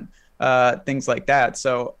different, things like that.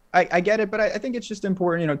 So I get it, but I think it's just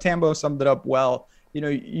important. Tambo summed it up well.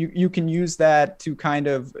 You can use that to kind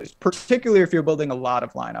of, particularly if you're building a lot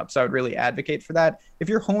of lineups, I would really advocate for that. If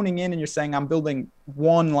you're honing in and you're saying, I'm building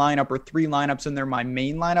one lineup or three lineups and they're my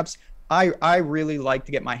main lineups, I really like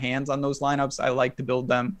to get my hands on those lineups. I like to build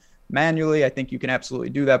them manually. I think you can absolutely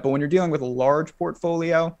do that. But when you're dealing with a large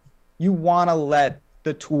portfolio, you want to let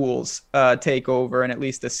the tools take over and at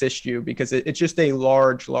least assist you, because it's just a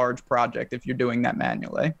large project if you're doing that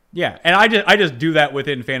manually. Yeah, and I just do that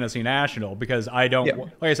within Fantasy National because I don't,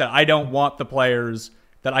 like I said, I don't want the players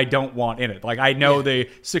that I don't want in it. Like, I know the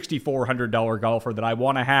 $6,400 golfer that I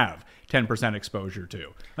want to have 10% exposure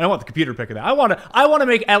to. I don't want the computer picking that. I want to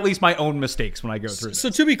make at least my own mistakes when I go through this.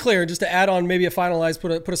 So to be clear, just to add on maybe a finalized,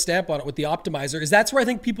 put a stamp on it with the optimizer, is that's where I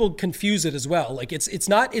think people confuse it as well. Like, it's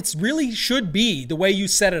not, it's really should be the way you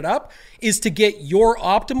set it up is to get your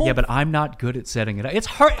optimal. Yeah, but I'm not good at setting it up. It's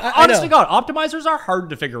hard. Honestly, God, optimizers are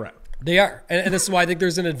hard to figure out. They are. And this is why I think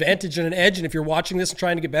there's an advantage and an edge. And if you're watching this and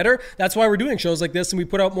trying to get better, that's why we're doing shows like this and we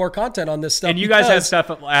put out more content on this stuff. And you guys have stuff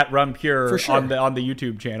at Run Pure for sure. on the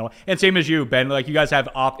YouTube channel. And same as you, Ben, like you guys have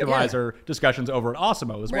optimizer discussions over at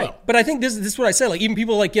Awesemo as well. But I think this is what I said. Like, even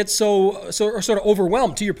people like get so sort of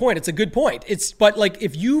overwhelmed. To your point, it's a good point. But like,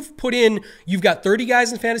 if you've got 30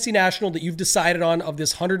 guys in Fantasy National that you've decided on of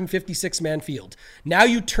this 156-man field. Now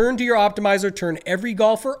you turn to your optimizer, turn every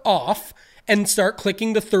golfer off, and start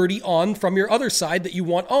clicking the 30 on from your other side that you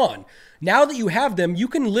want on. Now that you have them, you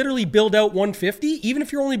can literally build out 150, even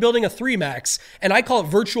if you're only building a 3 max. And I call it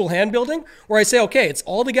virtual hand building, where I say, okay, it's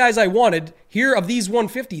all the guys I wanted here of these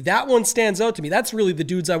 150. That one stands out to me. That's really the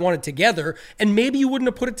dudes I wanted together. And maybe you wouldn't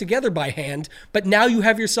have put it together by hand, but now you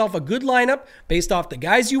have yourself a good lineup based off the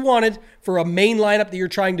guys you wanted for a main lineup that you're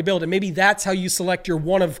trying to build. And maybe that's how you select your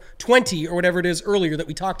one of 20 or whatever it is earlier that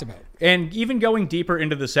we talked about. And even going deeper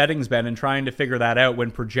into the settings, Ben, and trying to figure that out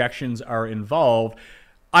when projections are involved,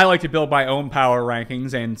 I like to build my own power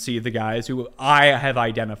rankings and see the guys who I have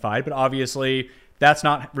identified, but obviously that's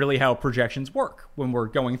not really how projections work when we're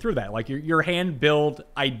going through that. Like, your hand build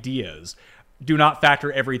ideas, do not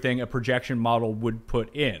factor everything a projection model would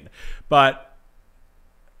put in. But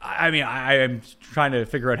I mean, I am trying to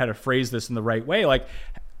figure out how to phrase this in the right way. Like,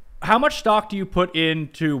 how much stock do you put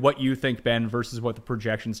into what you think, Ben, versus what the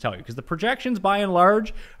projections tell you? Because the projections, by and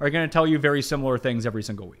large, are going to tell you very similar things every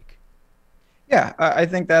single week. Yeah, I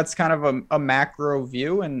think that's kind of a macro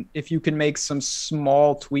view. And if you can make some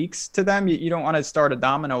small tweaks to them, you don't want to start a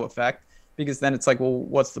domino effect, because then it's like, well,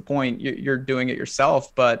 what's the point? You're doing it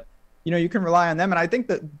yourself. But, you can rely on them. And I think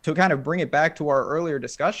that to kind of bring it back to our earlier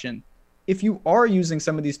discussion, if you are using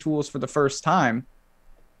some of these tools for the first time,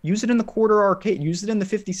 use it in the quarter arcade, use it in the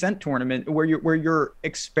 50-cent tournament where you're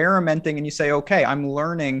experimenting and you say, okay, I'm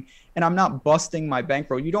learning and I'm not busting my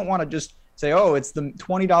bankroll. You don't want to just say, oh, it's the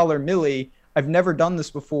 $20 milli. I've never done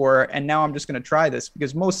this before, and now I'm just going to try this,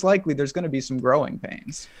 because most likely there's going to be some growing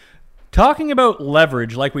pains. Talking about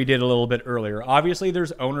leverage like we did a little bit earlier, obviously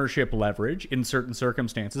there's ownership leverage in certain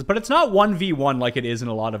circumstances, but it's not 1v1 like it is in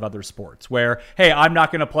a lot of other sports where, hey, I'm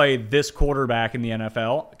not going to play this quarterback in the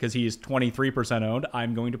NFL because he's 23% owned.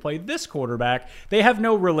 I'm going to play this quarterback. They have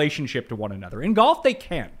no relationship to one another. In golf, they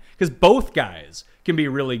can, because both guys can be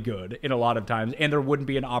really good in a lot of times, and there wouldn't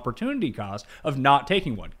be an opportunity cost of not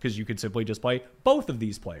taking one, because you could simply just play both of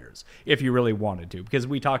these players if you really wanted to. Because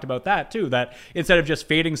we talked about that too, that instead of just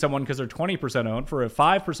fading someone because they're 20% owned for a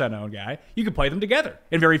 5% owned guy, you could play them together.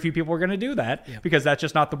 And very few people are going to do that because that's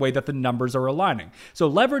just not the way that the numbers are aligning. So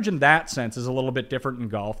leverage in that sense is a little bit different in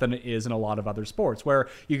golf than it is in a lot of other sports, where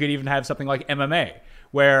you could even have something like MMA,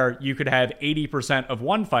 where you could have 80% of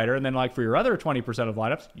one fighter, and then like for your other 20% of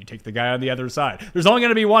lineups, you take the guy on the other side. There's only going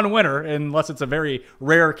to be one winner, unless it's a very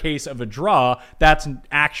rare case of a draw. That's an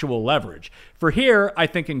actual leverage. For here, I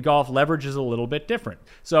think in golf, leverage is a little bit different.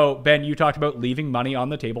 So, Ben, you talked about leaving money on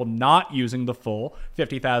the table, not using the full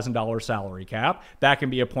 $50,000 salary cap. That can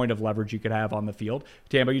be a point of leverage you could have on the field.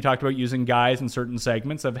 Tambo, you talked about using guys in certain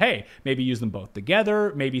segments of, hey, maybe use them both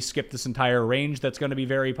together, maybe skip this entire range that's going to be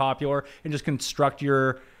very popular, and just construct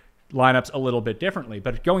your lineups a little bit differently.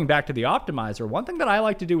 But going back to the optimizer, one thing that I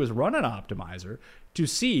like to do is run an optimizer to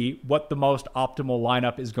see what the most optimal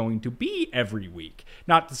lineup is going to be every week.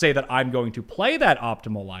 Not to say that I'm going to play that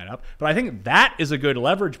optimal lineup, but I think that is a good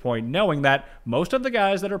leverage point, knowing that most of the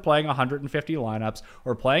guys that are playing 150 lineups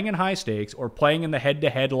or playing in high stakes or playing in the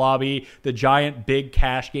head-to-head lobby, the giant big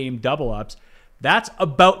cash game double-ups, that's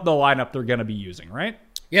about the lineup they're going to be using, right?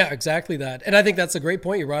 Yeah, exactly that. And I think that's a great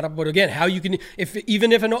point you brought up. But again, how you can,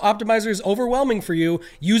 even if an optimizer is overwhelming for you,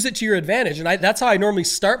 use it to your advantage. And that's how I normally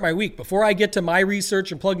start my week. Before I get to my research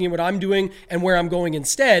and plugging in what I'm doing and where I'm going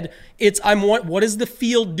instead, it's what is the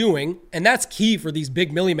field doing? And that's key for these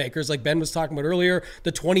big milli makers, like Ben was talking about earlier,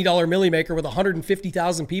 the $20 milli maker with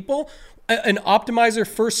 150,000 people. An optimizer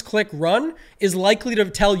first click run is likely to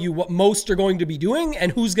tell you what most are going to be doing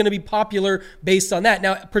and who's going to be popular based on that.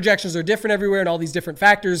 Now, projections are different everywhere and all these different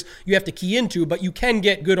factors you have to key into, but you can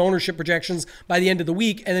get good ownership projections by the end of the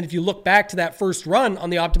week. And then if you look back to that first run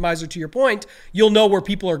on the optimizer, to your point, you'll know where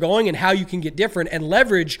people are going and how you can get different. And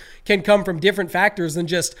leverage can come from different factors than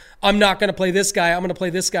just, I'm not going to play this guy, I'm going to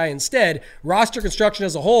play this guy instead. Roster construction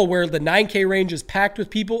as a whole, where the 9K range is packed with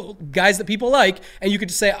people, guys that people like, and you could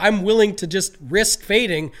just say, I'm willing to just risk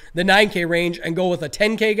fading the 9K range and go with a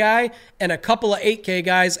 10K guy and a couple of 8K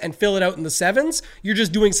guys and fill it out in the 7s. You're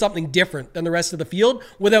just doing something different than the rest of the field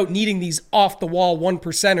without needing these off-the-wall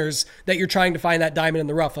 1%ers that you're trying to find that diamond in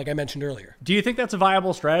the rough, like I mentioned earlier. Do you think that's a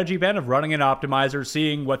viable strategy, Ben, of running an optimizer,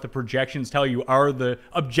 seeing what the projections tell you are the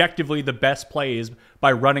objectively the best plays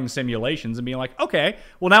by running simulations and being like, okay,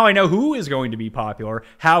 well, now I know who is going to be popular.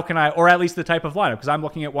 How can I, or at least the type of lineup, because I'm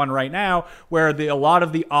looking at one right now where a lot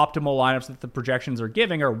of the optimal lineups that the projections are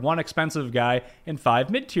giving are one expensive guy and 5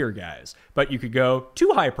 mid-tier guys. But you could go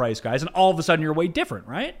 2 high-price guys and all of a sudden you're way different,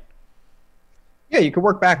 right? Yeah, you could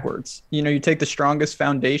work backwards. You take the strongest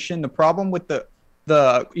foundation. The problem with the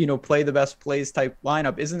play the best plays type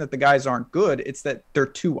lineup isn't that the guys aren't good. It's that they're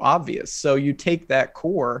too obvious. So you take that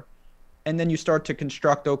core and then you start to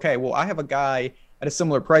construct, okay, well, I have a guy at a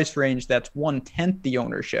similar price range that's 1/10 the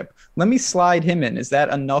ownership. Let me slide him in. Is that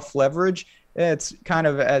enough leverage? It's kind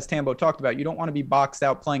of, as Tambo talked about, you don't want to be boxed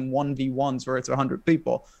out playing 1v1s where it's 100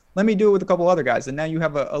 people. Let me do it with a couple other guys. And now you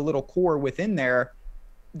have a little core within there.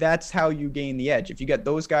 That's how you gain the edge. If you get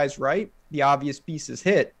those guys right, the obvious pieces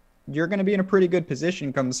hit, you're going to be in a pretty good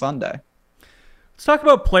position come Sunday. Let's talk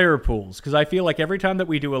about player pools, because I feel like every time that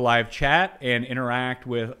we do a live chat and interact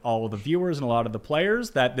with all of the viewers and a lot of the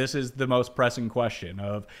players, that this is the most pressing question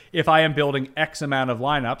of, if I am building X amount of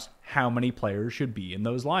lineups, how many players should be in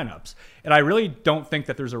those lineups? And I really don't think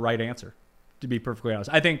that there's a right answer, to be perfectly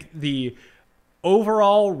honest. I think the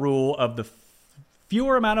overall rule of the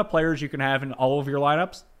fewer amount of players you can have in all of your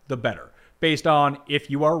lineups, the better. Based on if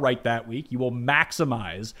you are right that week, you will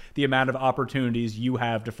maximize the amount of opportunities you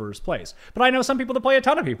have to first place. But I know some people that play a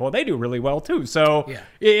ton of people. They do really well too. So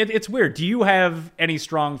it's weird. Do you have any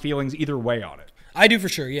strong feelings either way on it? I do for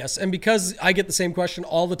sure, yes. And because I get the same question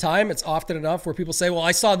all the time, it's often enough where people say, well,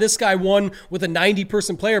 I saw this guy won with a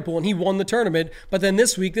 90-person player pool and he won the tournament, but then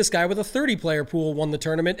this week this guy with a 30-player pool won the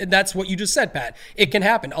tournament, and that's what you just said, Pat. It can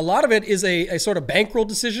happen. A lot of it is a sort of bankroll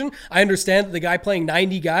decision. I understand that the guy playing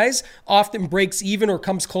 90 guys often breaks even or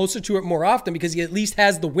comes closer to it more often because he at least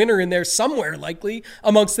has the winner in there somewhere, likely,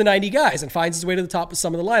 amongst the 90 guys and finds his way to the top of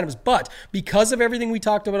some of the lineups. But because of everything we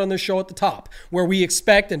talked about on this show at the top, where we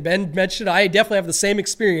expect, and Ben mentioned, I definitely have the same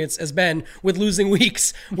experience as Ben with losing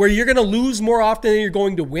weeks where you're going to lose more often than you're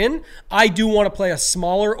going to win. I do want to play a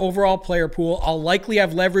smaller overall player pool. I'll likely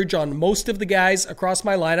have leverage on most of the guys across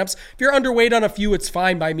my lineups. If you're underweight on a few, it's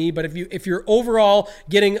fine by me, but if you're overall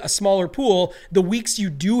getting a smaller pool, the weeks you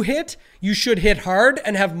do hit, you should hit hard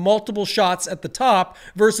and have multiple shots at the top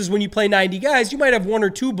versus when you play 90 guys, you might have 1 or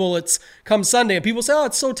 2 bullets come Sunday. And people say, oh,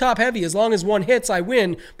 it's so top heavy. As long as one hits, I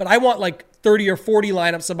win. But I want like 30 or 40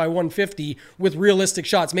 lineups of my 150 with realistic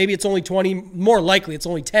shots. Maybe it's only 20, more likely it's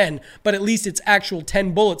only 10, but at least it's actual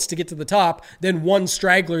 10 bullets to get to the top than one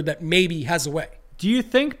straggler that maybe has a way. Do you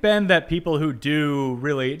think, Ben, that people who do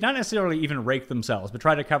really, not necessarily even rake themselves, but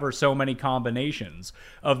try to cover so many combinations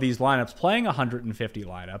of these lineups, playing 150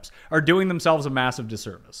 lineups, are doing themselves a massive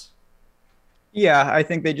disservice? Yeah, I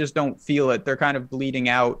think they just don't feel it. They're kind of bleeding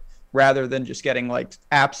out rather than just getting like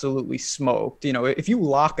absolutely smoked. You know, if you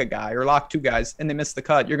lock a guy or lock 2 guys and they miss the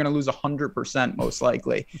cut, you're going to lose 100% most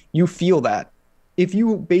likely. You feel that. If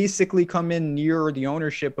you basically come in near the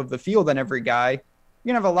ownership of the field on every guy,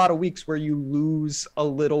 you're going to have a lot of weeks where you lose a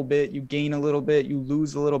little bit, you gain a little bit, you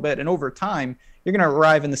lose a little bit. And over time, you're going to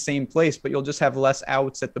arrive in the same place, but you'll just have less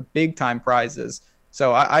outs at the big time prizes.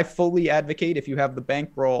 So I fully advocate if you have the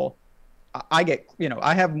bankroll, I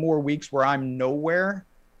have more weeks where I'm nowhere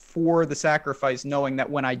for the sacrifice, knowing that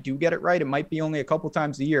when I do get it right, it might be only a couple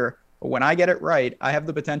times a year, but when I get it right, I have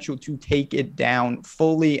the potential to take it down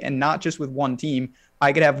fully, and not just with one team.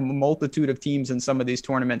 I could have a multitude of teams in some of these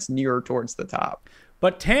tournaments nearer towards the top.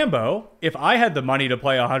 But Tambo, if I had the money to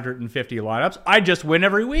play 150 lineups, I'd just win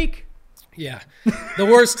every week. Yeah, the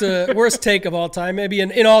worst take of all time. Maybe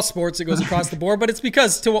in all sports it goes across the board, but it's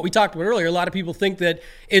because, to what we talked about earlier, a lot of people think that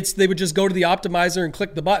they would just go to the optimizer and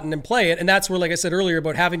click the button and play it, and that's where, like I said earlier,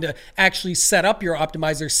 about having to actually set up your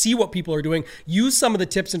optimizer, see what people are doing, use some of the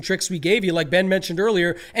tips and tricks we gave you, like Ben mentioned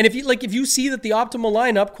earlier. And if you see that the optimal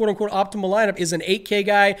lineup, quote unquote optimal lineup, is an $8K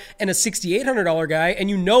guy and a $6,800 guy, and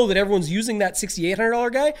you know that everyone's using that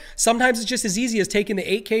 $6,800 guy, sometimes it's just as easy as taking the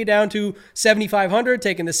 $8K down to $7,500,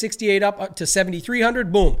 taking the $68 up to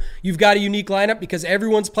 $7,300, boom. You've got a unique lineup because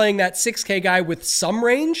everyone's playing that 6K guy with some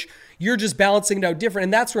range. You're just balancing it out different.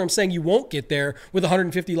 And that's where I'm saying you won't get there with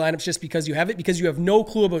 150 lineups just because you have it, because you have no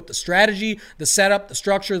clue about the strategy, the setup, the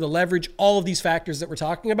structure, the leverage, all of these factors that we're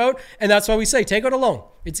talking about. And that's why we say, take out a loan.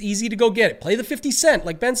 It's easy to go get it. Play the 50 cent.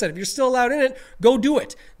 Like Ben said, if you're still allowed in it, go do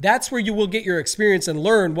it. That's where you will get your experience and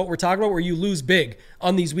learn what we're talking about, where you lose big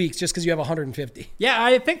on these weeks just because you have 150. Yeah,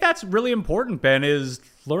 I think that's really important, Ben, is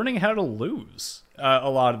learning how to lose a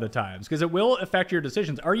lot of the times, because it will affect your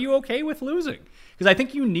decisions. Are you okay with losing? Because I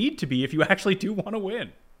think you need to be if you actually do want to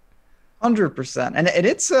win. 100%. And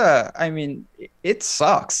it's it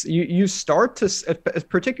sucks. You start to,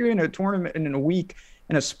 particularly in a tournament, in a week,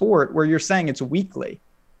 in a sport where you're saying it's weekly,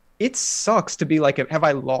 it sucks to be like, have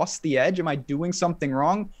I lost the edge? Am I doing something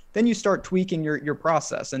wrong? Then you start tweaking your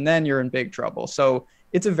process, and then you're in big trouble. So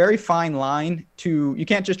it's a very fine line you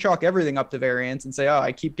can't just chalk everything up to variance and say, oh,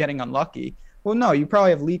 I keep getting unlucky. Well, no, you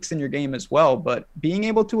probably have leaks in your game as well, but being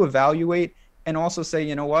able to evaluate and also say,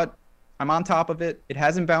 you know what, I'm on top of it. It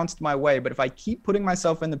hasn't bounced my way, but if I keep putting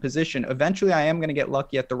myself in the position, eventually I am going to get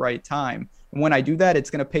lucky at the right time. And when I do that,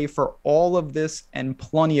 it's going to pay for all of this and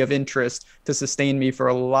plenty of interest to sustain me for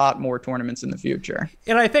a lot more tournaments in the future.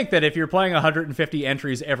 And I think that if you're playing 150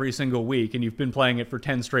 entries every single week and you've been playing it for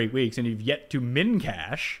 10 straight weeks and you've yet to min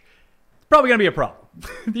cash, it's probably going to be a problem.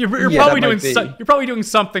 You're probably doing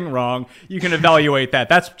something wrong. You can evaluate that.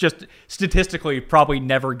 That's just statistically probably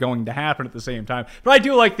never going to happen at the same time. But I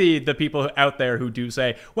do like the people out there who do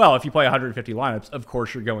say, well, if you play 150 lineups, of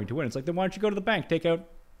course you're going to win. It's like, then why don't you go to the bank, take out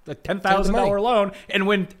a $10,000 loan and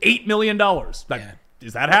win $8 million?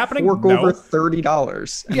 Is that happening? Fork over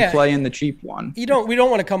 $30 and play in the cheap one. We don't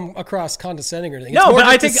want to come across condescending or anything. No, but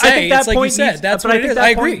I think that point I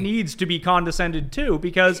agree. Needs to be condescended to,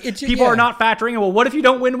 because people are not factoring in, well, what if you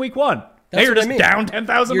don't win week one? Hey, you're what I just mean. down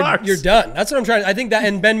 $10,000. You're done. That's what I'm trying. I think that,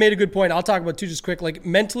 and Ben made a good point. I'll talk about too, just quick. Like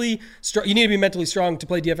mentally, you need to be mentally strong to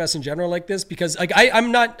play DFS in general like this, because like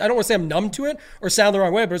I'm not. I don't want to say I'm numb to it or sound the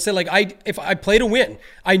wrong way, but say like if I play to win,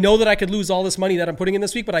 I know that I could lose all this money that I'm putting in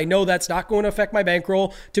this week, but I know that's not going to affect my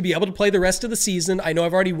bankroll to be able to play the rest of the season. I know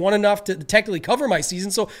I've already won enough to technically cover my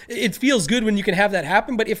season, so it feels good when you can have that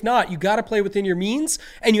happen. But if not, you got to play within your means,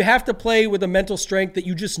 and you have to play with a mental strength that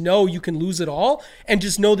you just know you can lose it all, and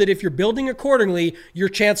just know that if you're building accordingly, your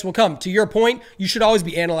chance will come. To your point, you should always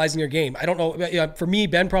be analyzing your game. I don't know. For me,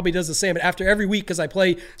 Ben probably does the same. But after every week, because I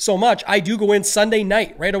play so much, I do go in Sunday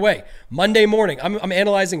night right away. Monday morning, I'm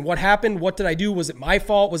analyzing what happened. What did I do? Was it my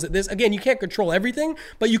fault? Was it this? Again, you can't control everything,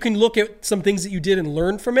 but you can look at some things that you did and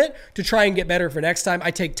learn from it to try and get better for next time.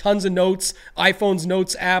 I take tons of notes, iPhone's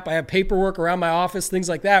notes app. I have paperwork around my office, things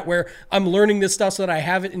like that, where I'm learning this stuff so that I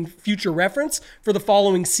have it in future reference for the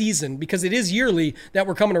following season, because it is yearly that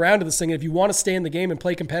we're coming around to this thing. And if you want to stay in the game and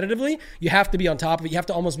play competitively, you have to be on top of it. You have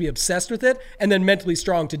to almost be obsessed with it, and then mentally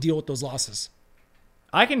strong to deal with those losses.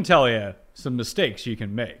 I can tell you some mistakes you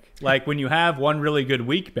can make. Like when you have one really good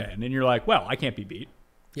week, Ben, and you're like, well, I can't be beat.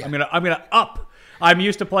 Yeah. I'm gonna up. I'm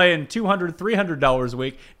used to playing $200, $300 a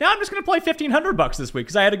week. Now I'm just gonna play $1,500 this week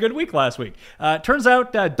because I had a good week last week. Turns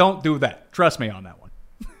out, don't do that. Trust me on that one.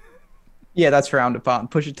 Yeah, that's frowned upon.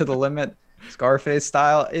 Push it to the limit, Scarface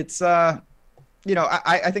style. It's I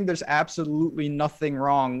think there's absolutely nothing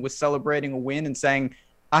wrong with celebrating a win and saying,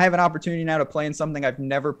 I have an opportunity now to play in something I've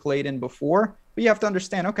never played in before. But you have to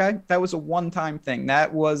understand, okay, that was a one-time thing.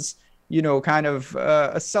 That was, kind of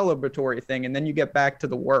a celebratory thing. And then you get back to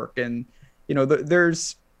the work. And, you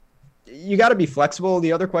got to be flexible.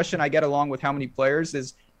 The other question I get along with how many players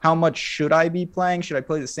is, how much should I be playing? Should I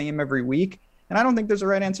play the same every week? And I don't think there's a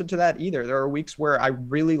right answer to that either. There are weeks where I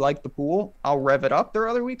really like the pool. I'll rev it up. There are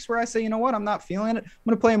other weeks where I say, you know what, I'm not feeling it. I'm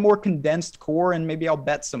going to play a more condensed core, and maybe I'll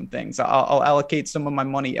bet some things. I'll allocate some of my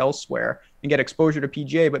money elsewhere and get exposure to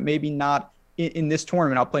PGA, but maybe not in this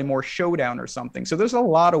tournament. I'll play more showdown or something. So there's a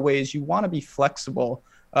lot of ways you want to be flexible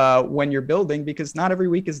when you're building, because not every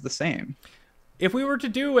week is the same. If we were to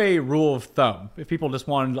do a rule of thumb, if people just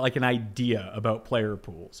wanted like an idea about player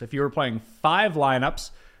pools, if you were playing 5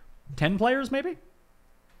 lineups, 10 players maybe?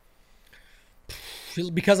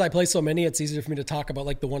 Because I play so many, it's easier for me to talk about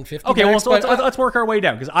like the 150. Okay, max, well, so let's work our way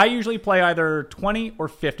down, because I usually play either 20 or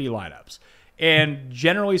 50 lineups. And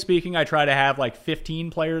generally speaking, I try to have like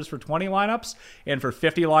 15 players for 20 lineups. And for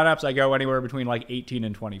 50 lineups, I go anywhere between like 18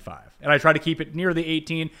 and 25. And I try to keep it near the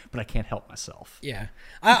 18, but I can't help myself. Yeah.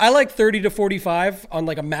 I like 30 to 45 on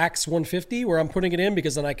like a max 150 where I'm putting it in,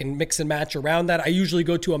 because then I can mix and match around that. I usually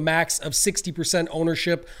go to a max of 60%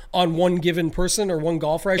 ownership on one given person, or one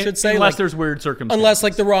golfer, I should say. Unless like, there's weird circumstances. Unless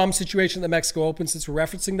like the Rahm situation at the Mexico Open, since we're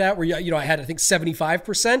referencing that, where I had, I think,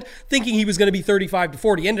 75%, thinking he was going to be 35 to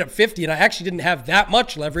 40. He ended up 50, and I actually didn't have that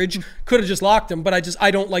much leverage. Could have just locked him, but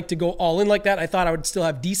I don't like to go all in like that. I thought I would still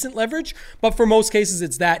have decent leverage, but for most cases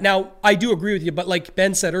it's that. Now, I do agree with you, but like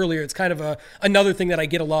Ben said earlier, it's kind of another thing that I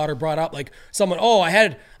get a lot, or brought up, like someone, I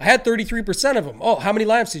had 33% of them. Oh, how many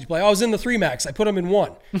lineups did you play? I was in the 3 max. I put them in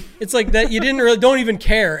 1. It's like that. You don't even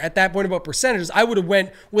care at that point about percentages. I would have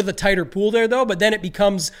went with a tighter pool there though, but then it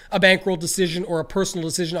becomes a bankroll decision or a personal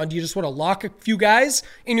decision on, do you just want to lock a few guys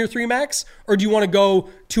in your 3 max, or do you want to go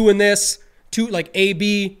 2 in this, 2 like A,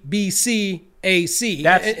 B, B, C, A, C.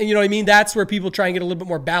 And you know what I mean? That's where people try and get a little bit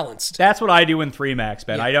more balanced. That's what I do in 3 max,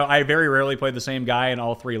 Ben. Yeah. I very rarely play the same guy in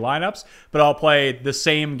all 3 lineups, but I'll play the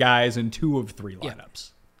same guys in 2 of 3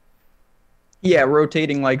 lineups. Yeah,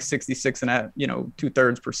 rotating like 66 and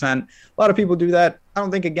 2/3%. A lot of people do that. I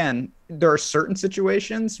don't think, again, there are certain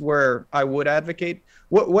situations where I would advocate.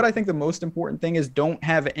 What I think the most important thing is, don't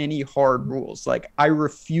have any hard rules. Like, I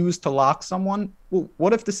refuse to lock someone. Well,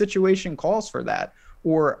 what if the situation calls for that?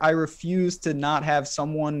 Or I refuse to not have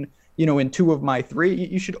someone, in 2 of my 3.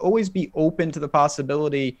 You should always be open to the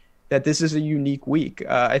possibility that this is a unique week.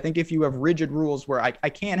 I think if you have rigid rules where I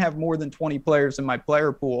can't have more than 20 players in my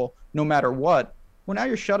player pool, no matter what, well, now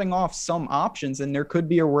you're shutting off some options, and there could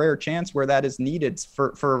be a rare chance where that is needed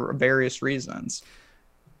for various reasons.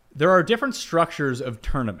 There are different structures of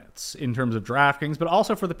tournaments in terms of DraftKings, but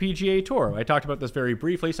also for the PGA Tour. I talked about this very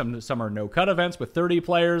briefly. Some are no-cut events with 30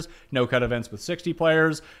 players, no-cut events with 60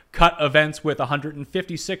 players, cut events with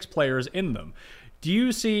 156 players in them. Do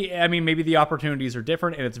you see, maybe the opportunities are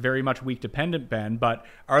different and it's very much week dependent, Ben, but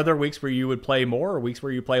are there weeks where you would play more or weeks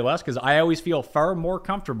where you play less? Because I always feel far more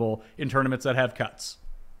comfortable in tournaments that have cuts.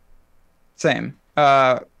 Same.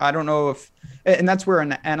 I don't know and that's where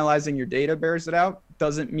analyzing your data bears it out.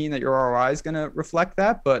 Doesn't mean that your ROI is going to reflect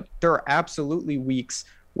that, but there are absolutely weeks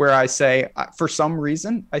where I say, for some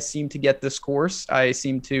reason, I seem to get this course. I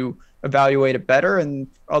seem to evaluate it better. And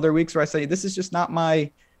other weeks where I say, this is just not my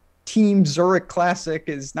team. Zurich Classic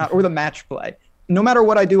is not, or the match play. No matter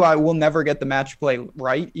what I do, I will never get the match play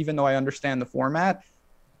right, even though I understand the format.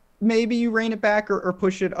 Maybe you rein it back or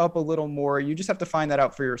push it up a little more. You just have to find that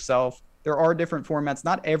out for yourself. There are different formats.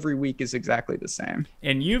 Not every week is exactly the same.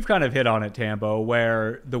 And you've kind of hit on it, Tambo,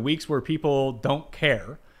 where the weeks where people don't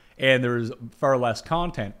care and there's far less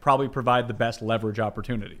content probably provide the best leverage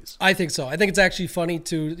opportunities. I think so. I think it's actually funny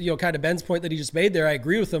to, kind of Ben's point that he just made there. I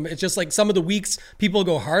agree with him. It's just like some of the weeks people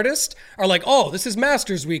go hardest are like, oh, this is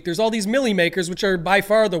Masters week. There's all these milli makers, which are by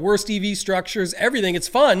far the worst EV structures, everything. It's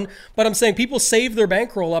fun, but I'm saying people save their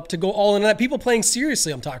bankroll up to go all in on that. People playing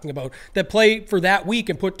seriously, I'm talking about, that play for that week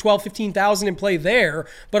and put 12, 15,000 in play there.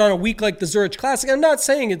 But on a week like the Zurich Classic, I'm not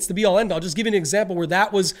saying it's the be all end all. Just give you an example where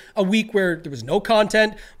that was a week where there was no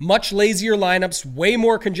content, much lazier lineups, way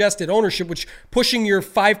more congested ownership, which pushing your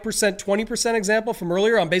 5%, 20% example from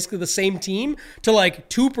earlier on basically the same team to like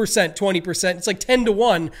 2%, 20%. It's like 10 to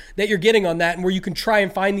 1 that you're getting on that, and where you can try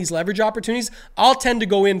and find these leverage opportunities. I'll tend to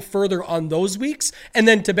go in further on those weeks. And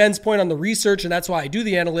then to Ben's point on the research, and that's why I do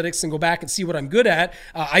the analytics and go back and see what I'm good at.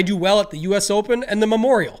 I do well at the US Open and the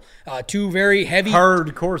Memorial. Two very heavy,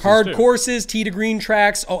 hard courses, tee to green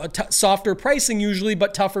tracks, softer pricing usually,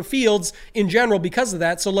 but tougher fields in general because of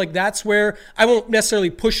that. So like that's where I won't necessarily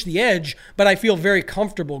push the edge, but I feel very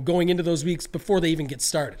comfortable going into those weeks before they even get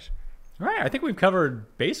started. All right, I think we've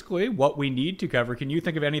covered basically what we need to cover. Can you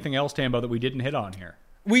think of anything else, Tambo, that we didn't hit on here?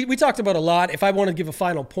 We talked about a lot. If I want to give a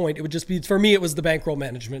final point, it would just be, for me, it was the bankroll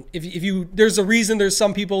management. If you, there's a reason there's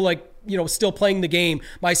some people like, still playing the game,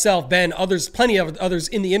 myself, Ben, others, plenty of others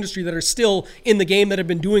in the industry that are still in the game that have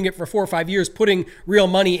been doing it for 4 or 5 years, putting real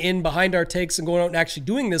money in behind our takes and going out and actually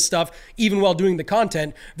doing this stuff, even while doing the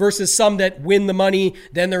content, versus some that win the money,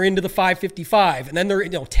 then they're into the 555, and then they're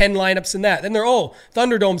 10 lineups in that. Then they're,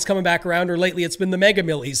 Thunderdome's coming back around, or lately it's been the Mega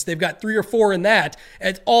Millies. They've got 3 or 4 in that,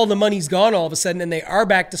 and all the money's gone all of a sudden, and they are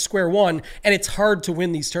back to square one, and it's hard to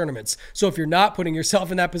win these tournaments. So if you're not putting yourself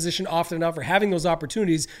in that position often enough or having those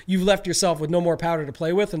opportunities, you've left yourself with no more powder to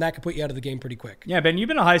play with, and that could put you out of the game pretty quick. Yeah, Ben, you've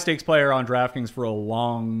been a high-stakes player on DraftKings for a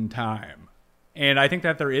long time, and I think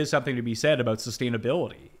that there is something to be said about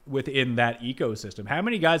sustainability within that ecosystem. How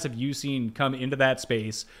many guys have you seen come into that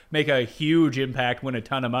space, make a huge impact, win a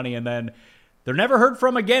ton of money, and then they're never heard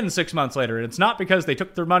from again 6 months later? And it's not because they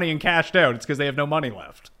took their money and cashed out. It's because they have no money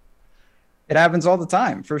left. It happens all the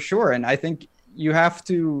time, for sure. And I think you have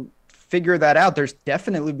to figure that out. There's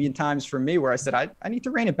definitely been times for me where I said, I need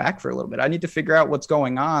to rein it back for a little bit. I need to figure out what's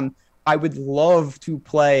going on. I would love to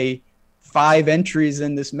play 5 entries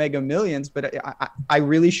in this Mega Millions, but I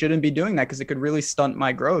really shouldn't be doing that because it could really stunt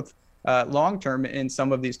my growth long-term in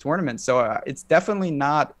some of these tournaments. So it's definitely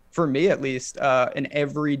not, for me at least, an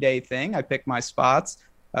everyday thing. I pick my spots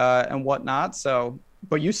and whatnot. So,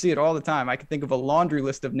 but you see it all the time. I can think of a laundry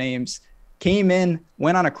list of names. Came in,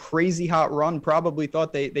 went on a crazy hot run, probably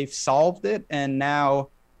thought they've solved it, and now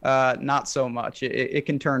not so much. It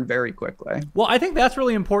can turn very quickly. Well, I think that's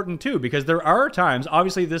really important too, because there are times,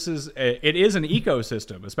 obviously it is an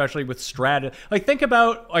ecosystem, especially with strat. Like think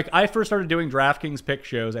about, like I first started doing DraftKings pick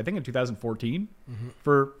shows, I think in 2014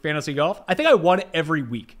 for fantasy golf. I think I won every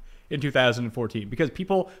week in 2014 because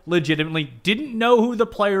people legitimately didn't know who the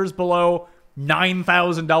players below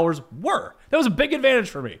 $9,000 were. That was a big advantage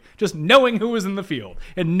for me, just knowing who was in the field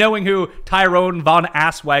and knowing who Tyrone Von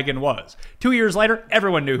Asswagen was. 2 years later,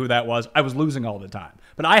 everyone knew who that was. I was losing all the time,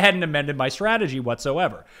 but I hadn't amended my strategy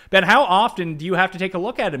whatsoever. Ben, how often do you have to take a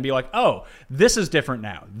look at it and be like, oh, this is different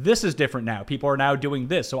now. This is different now. People are now doing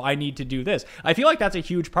this, so I need to do this. I feel like that's a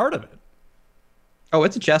huge part of it. Oh,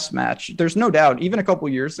 it's a chess match. There's no doubt. Even a couple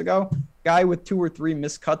years ago, guy with 2 or 3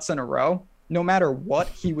 miscuts in a row, no matter what,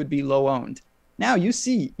 he would be low owned. Now you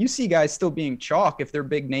see guys still being chalk if they're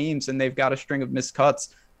big names and they've got a string of miscuts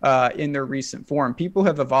in their recent form. People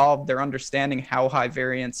have evolved their understanding how high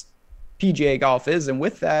variance PGA golf is. And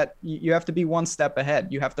with that, you have to be one step ahead.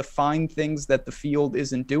 You have to find things that the field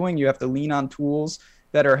isn't doing. You have to lean on tools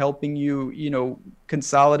that are helping you,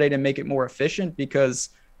 consolidate and make it more efficient, because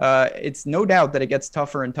it's no doubt that it gets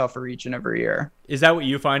tougher and tougher each and every year. Is that what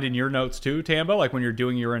you find in your notes too, Tambo? Like when you're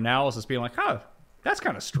doing your analysis, being like, That's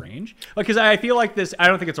kind of strange. Because I feel like this, I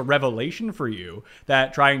don't think it's a revelation for you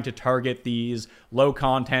that trying to target these low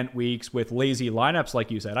content weeks with lazy lineups,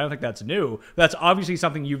 like you said, I don't think that's new. That's obviously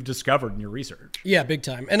something you've discovered in your research. Yeah, big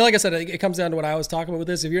time. And like I said, it comes down to what I was talking about with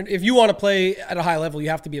this. If you want to play at a high level, you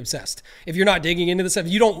have to be obsessed. If you're not digging into this stuff,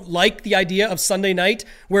 if you don't like the idea of Sunday night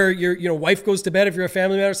where your wife goes to bed, if you're a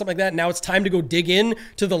family man or something like that, now it's time to go dig in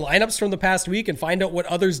to the lineups from the past week and find out what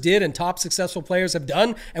others did and top successful players have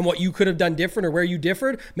done and what you could have done different or where you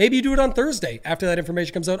differed. Maybe you do it on Thursday after that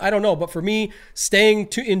information comes out. I don't know. But for me, staying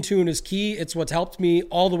in tune is key. It's what's helped me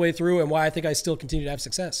all the way through and why I think I still continue to have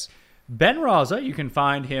success. Ben Raza, you can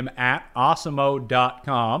find him at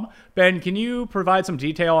awesemo.com. Ben, can you provide some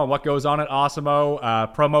detail on what goes on at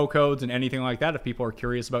Awesemo, promo codes and anything like that if people are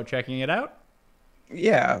curious about checking it out?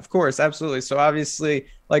 Yeah, of course. Absolutely. So obviously,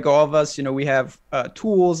 like all of us, we have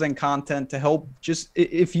tools and content to help just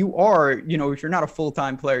if you are, if you're not a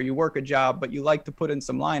full-time player, you work a job, but you like to put in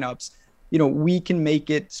some lineups, we can make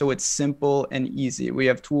it so it's simple and easy. We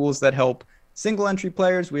have tools that help single entry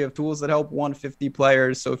players. We have tools that help 150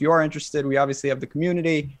 players. So if you are interested, we obviously have the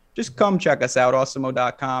community. Just come check us out,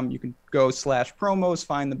 awesemo.com. You can go /promos,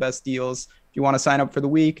 find the best deals. If you want to sign up for the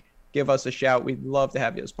week, give us a shout. We'd love to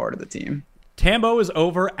have you as part of the team. Tambo is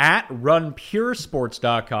over at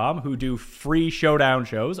runpuresports.com, who do free showdown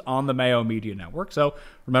shows on the Mayo Media Network. So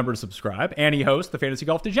remember to subscribe. And he hosts the Fantasy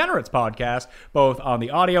Golf Degenerates podcast, both on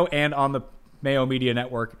the audio and on the Mayo Media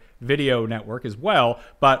Network video network as well.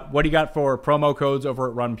 But what do you got for promo codes over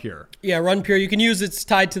at Run Pure? Yeah, Run Pure. You can use it's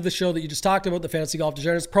tied to the show that you just talked about, the Fantasy Golf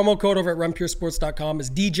Degenerates. Promo code over at runpuresports.com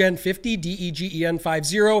is DGEN50,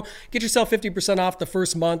 DEGEN50. Get yourself 50% off the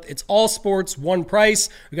first month. It's all sports, one price.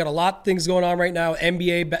 We got a lot of things going on right now.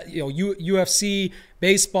 NBA, UFC,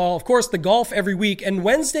 baseball, of course, the golf every week, and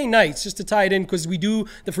Wednesday nights, just to tie it in, because we do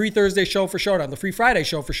the free Thursday show for Showdown, the free Friday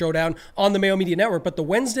show for Showdown on the Mayo Media Network, but the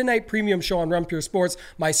Wednesday night premium show on Run Pure Sports,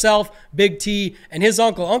 myself, Big T, and his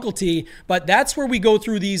Uncle T, but that's where we go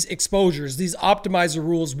through these exposures, these optimizer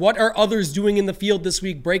rules. What are others doing in the field this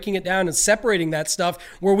week, breaking it down and separating that stuff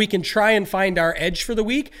where we can try and find our edge for the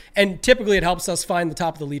week, and typically it helps us find the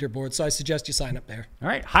top of the leaderboard, so I suggest you sign up there. All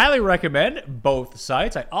right, highly recommend both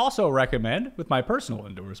sites. I also recommend, with my personal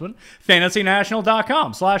endorsement,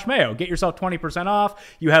 fantasynational.com/Mayo. Get yourself 20% off.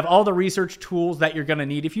 You have all the research tools that you're going to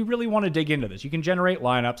need if you really want to dig into this. You can generate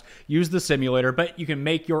lineups, use the simulator, but you can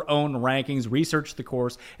make your own rankings, research the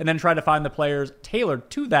course, and then try to find the players tailored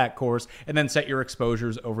to that course, and then set your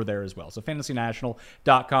exposures over there as well. So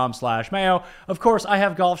fantasynational.com/Mayo. Of course, I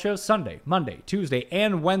have golf shows Sunday, Monday, Tuesday,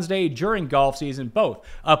 and Wednesday during golf season, both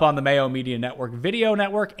up on the Mayo Media Network video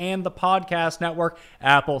network and the podcast network,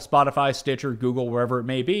 Apple, Spotify, Stitcher, Google, wherever it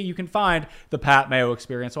may be. You can find the Pat Mayo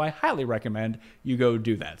Experience, so I highly recommend you go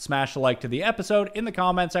do that. Smash the like to the episode in the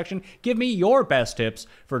comment section. Give me your best tips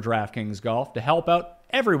for DraftKings Golf to help out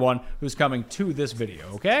everyone who's coming to this video,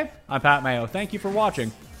 okay? I'm Pat Mayo. Thank you for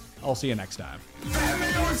watching. I'll see you next time. Pat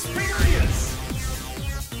Mayo Experience!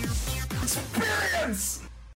 Experience!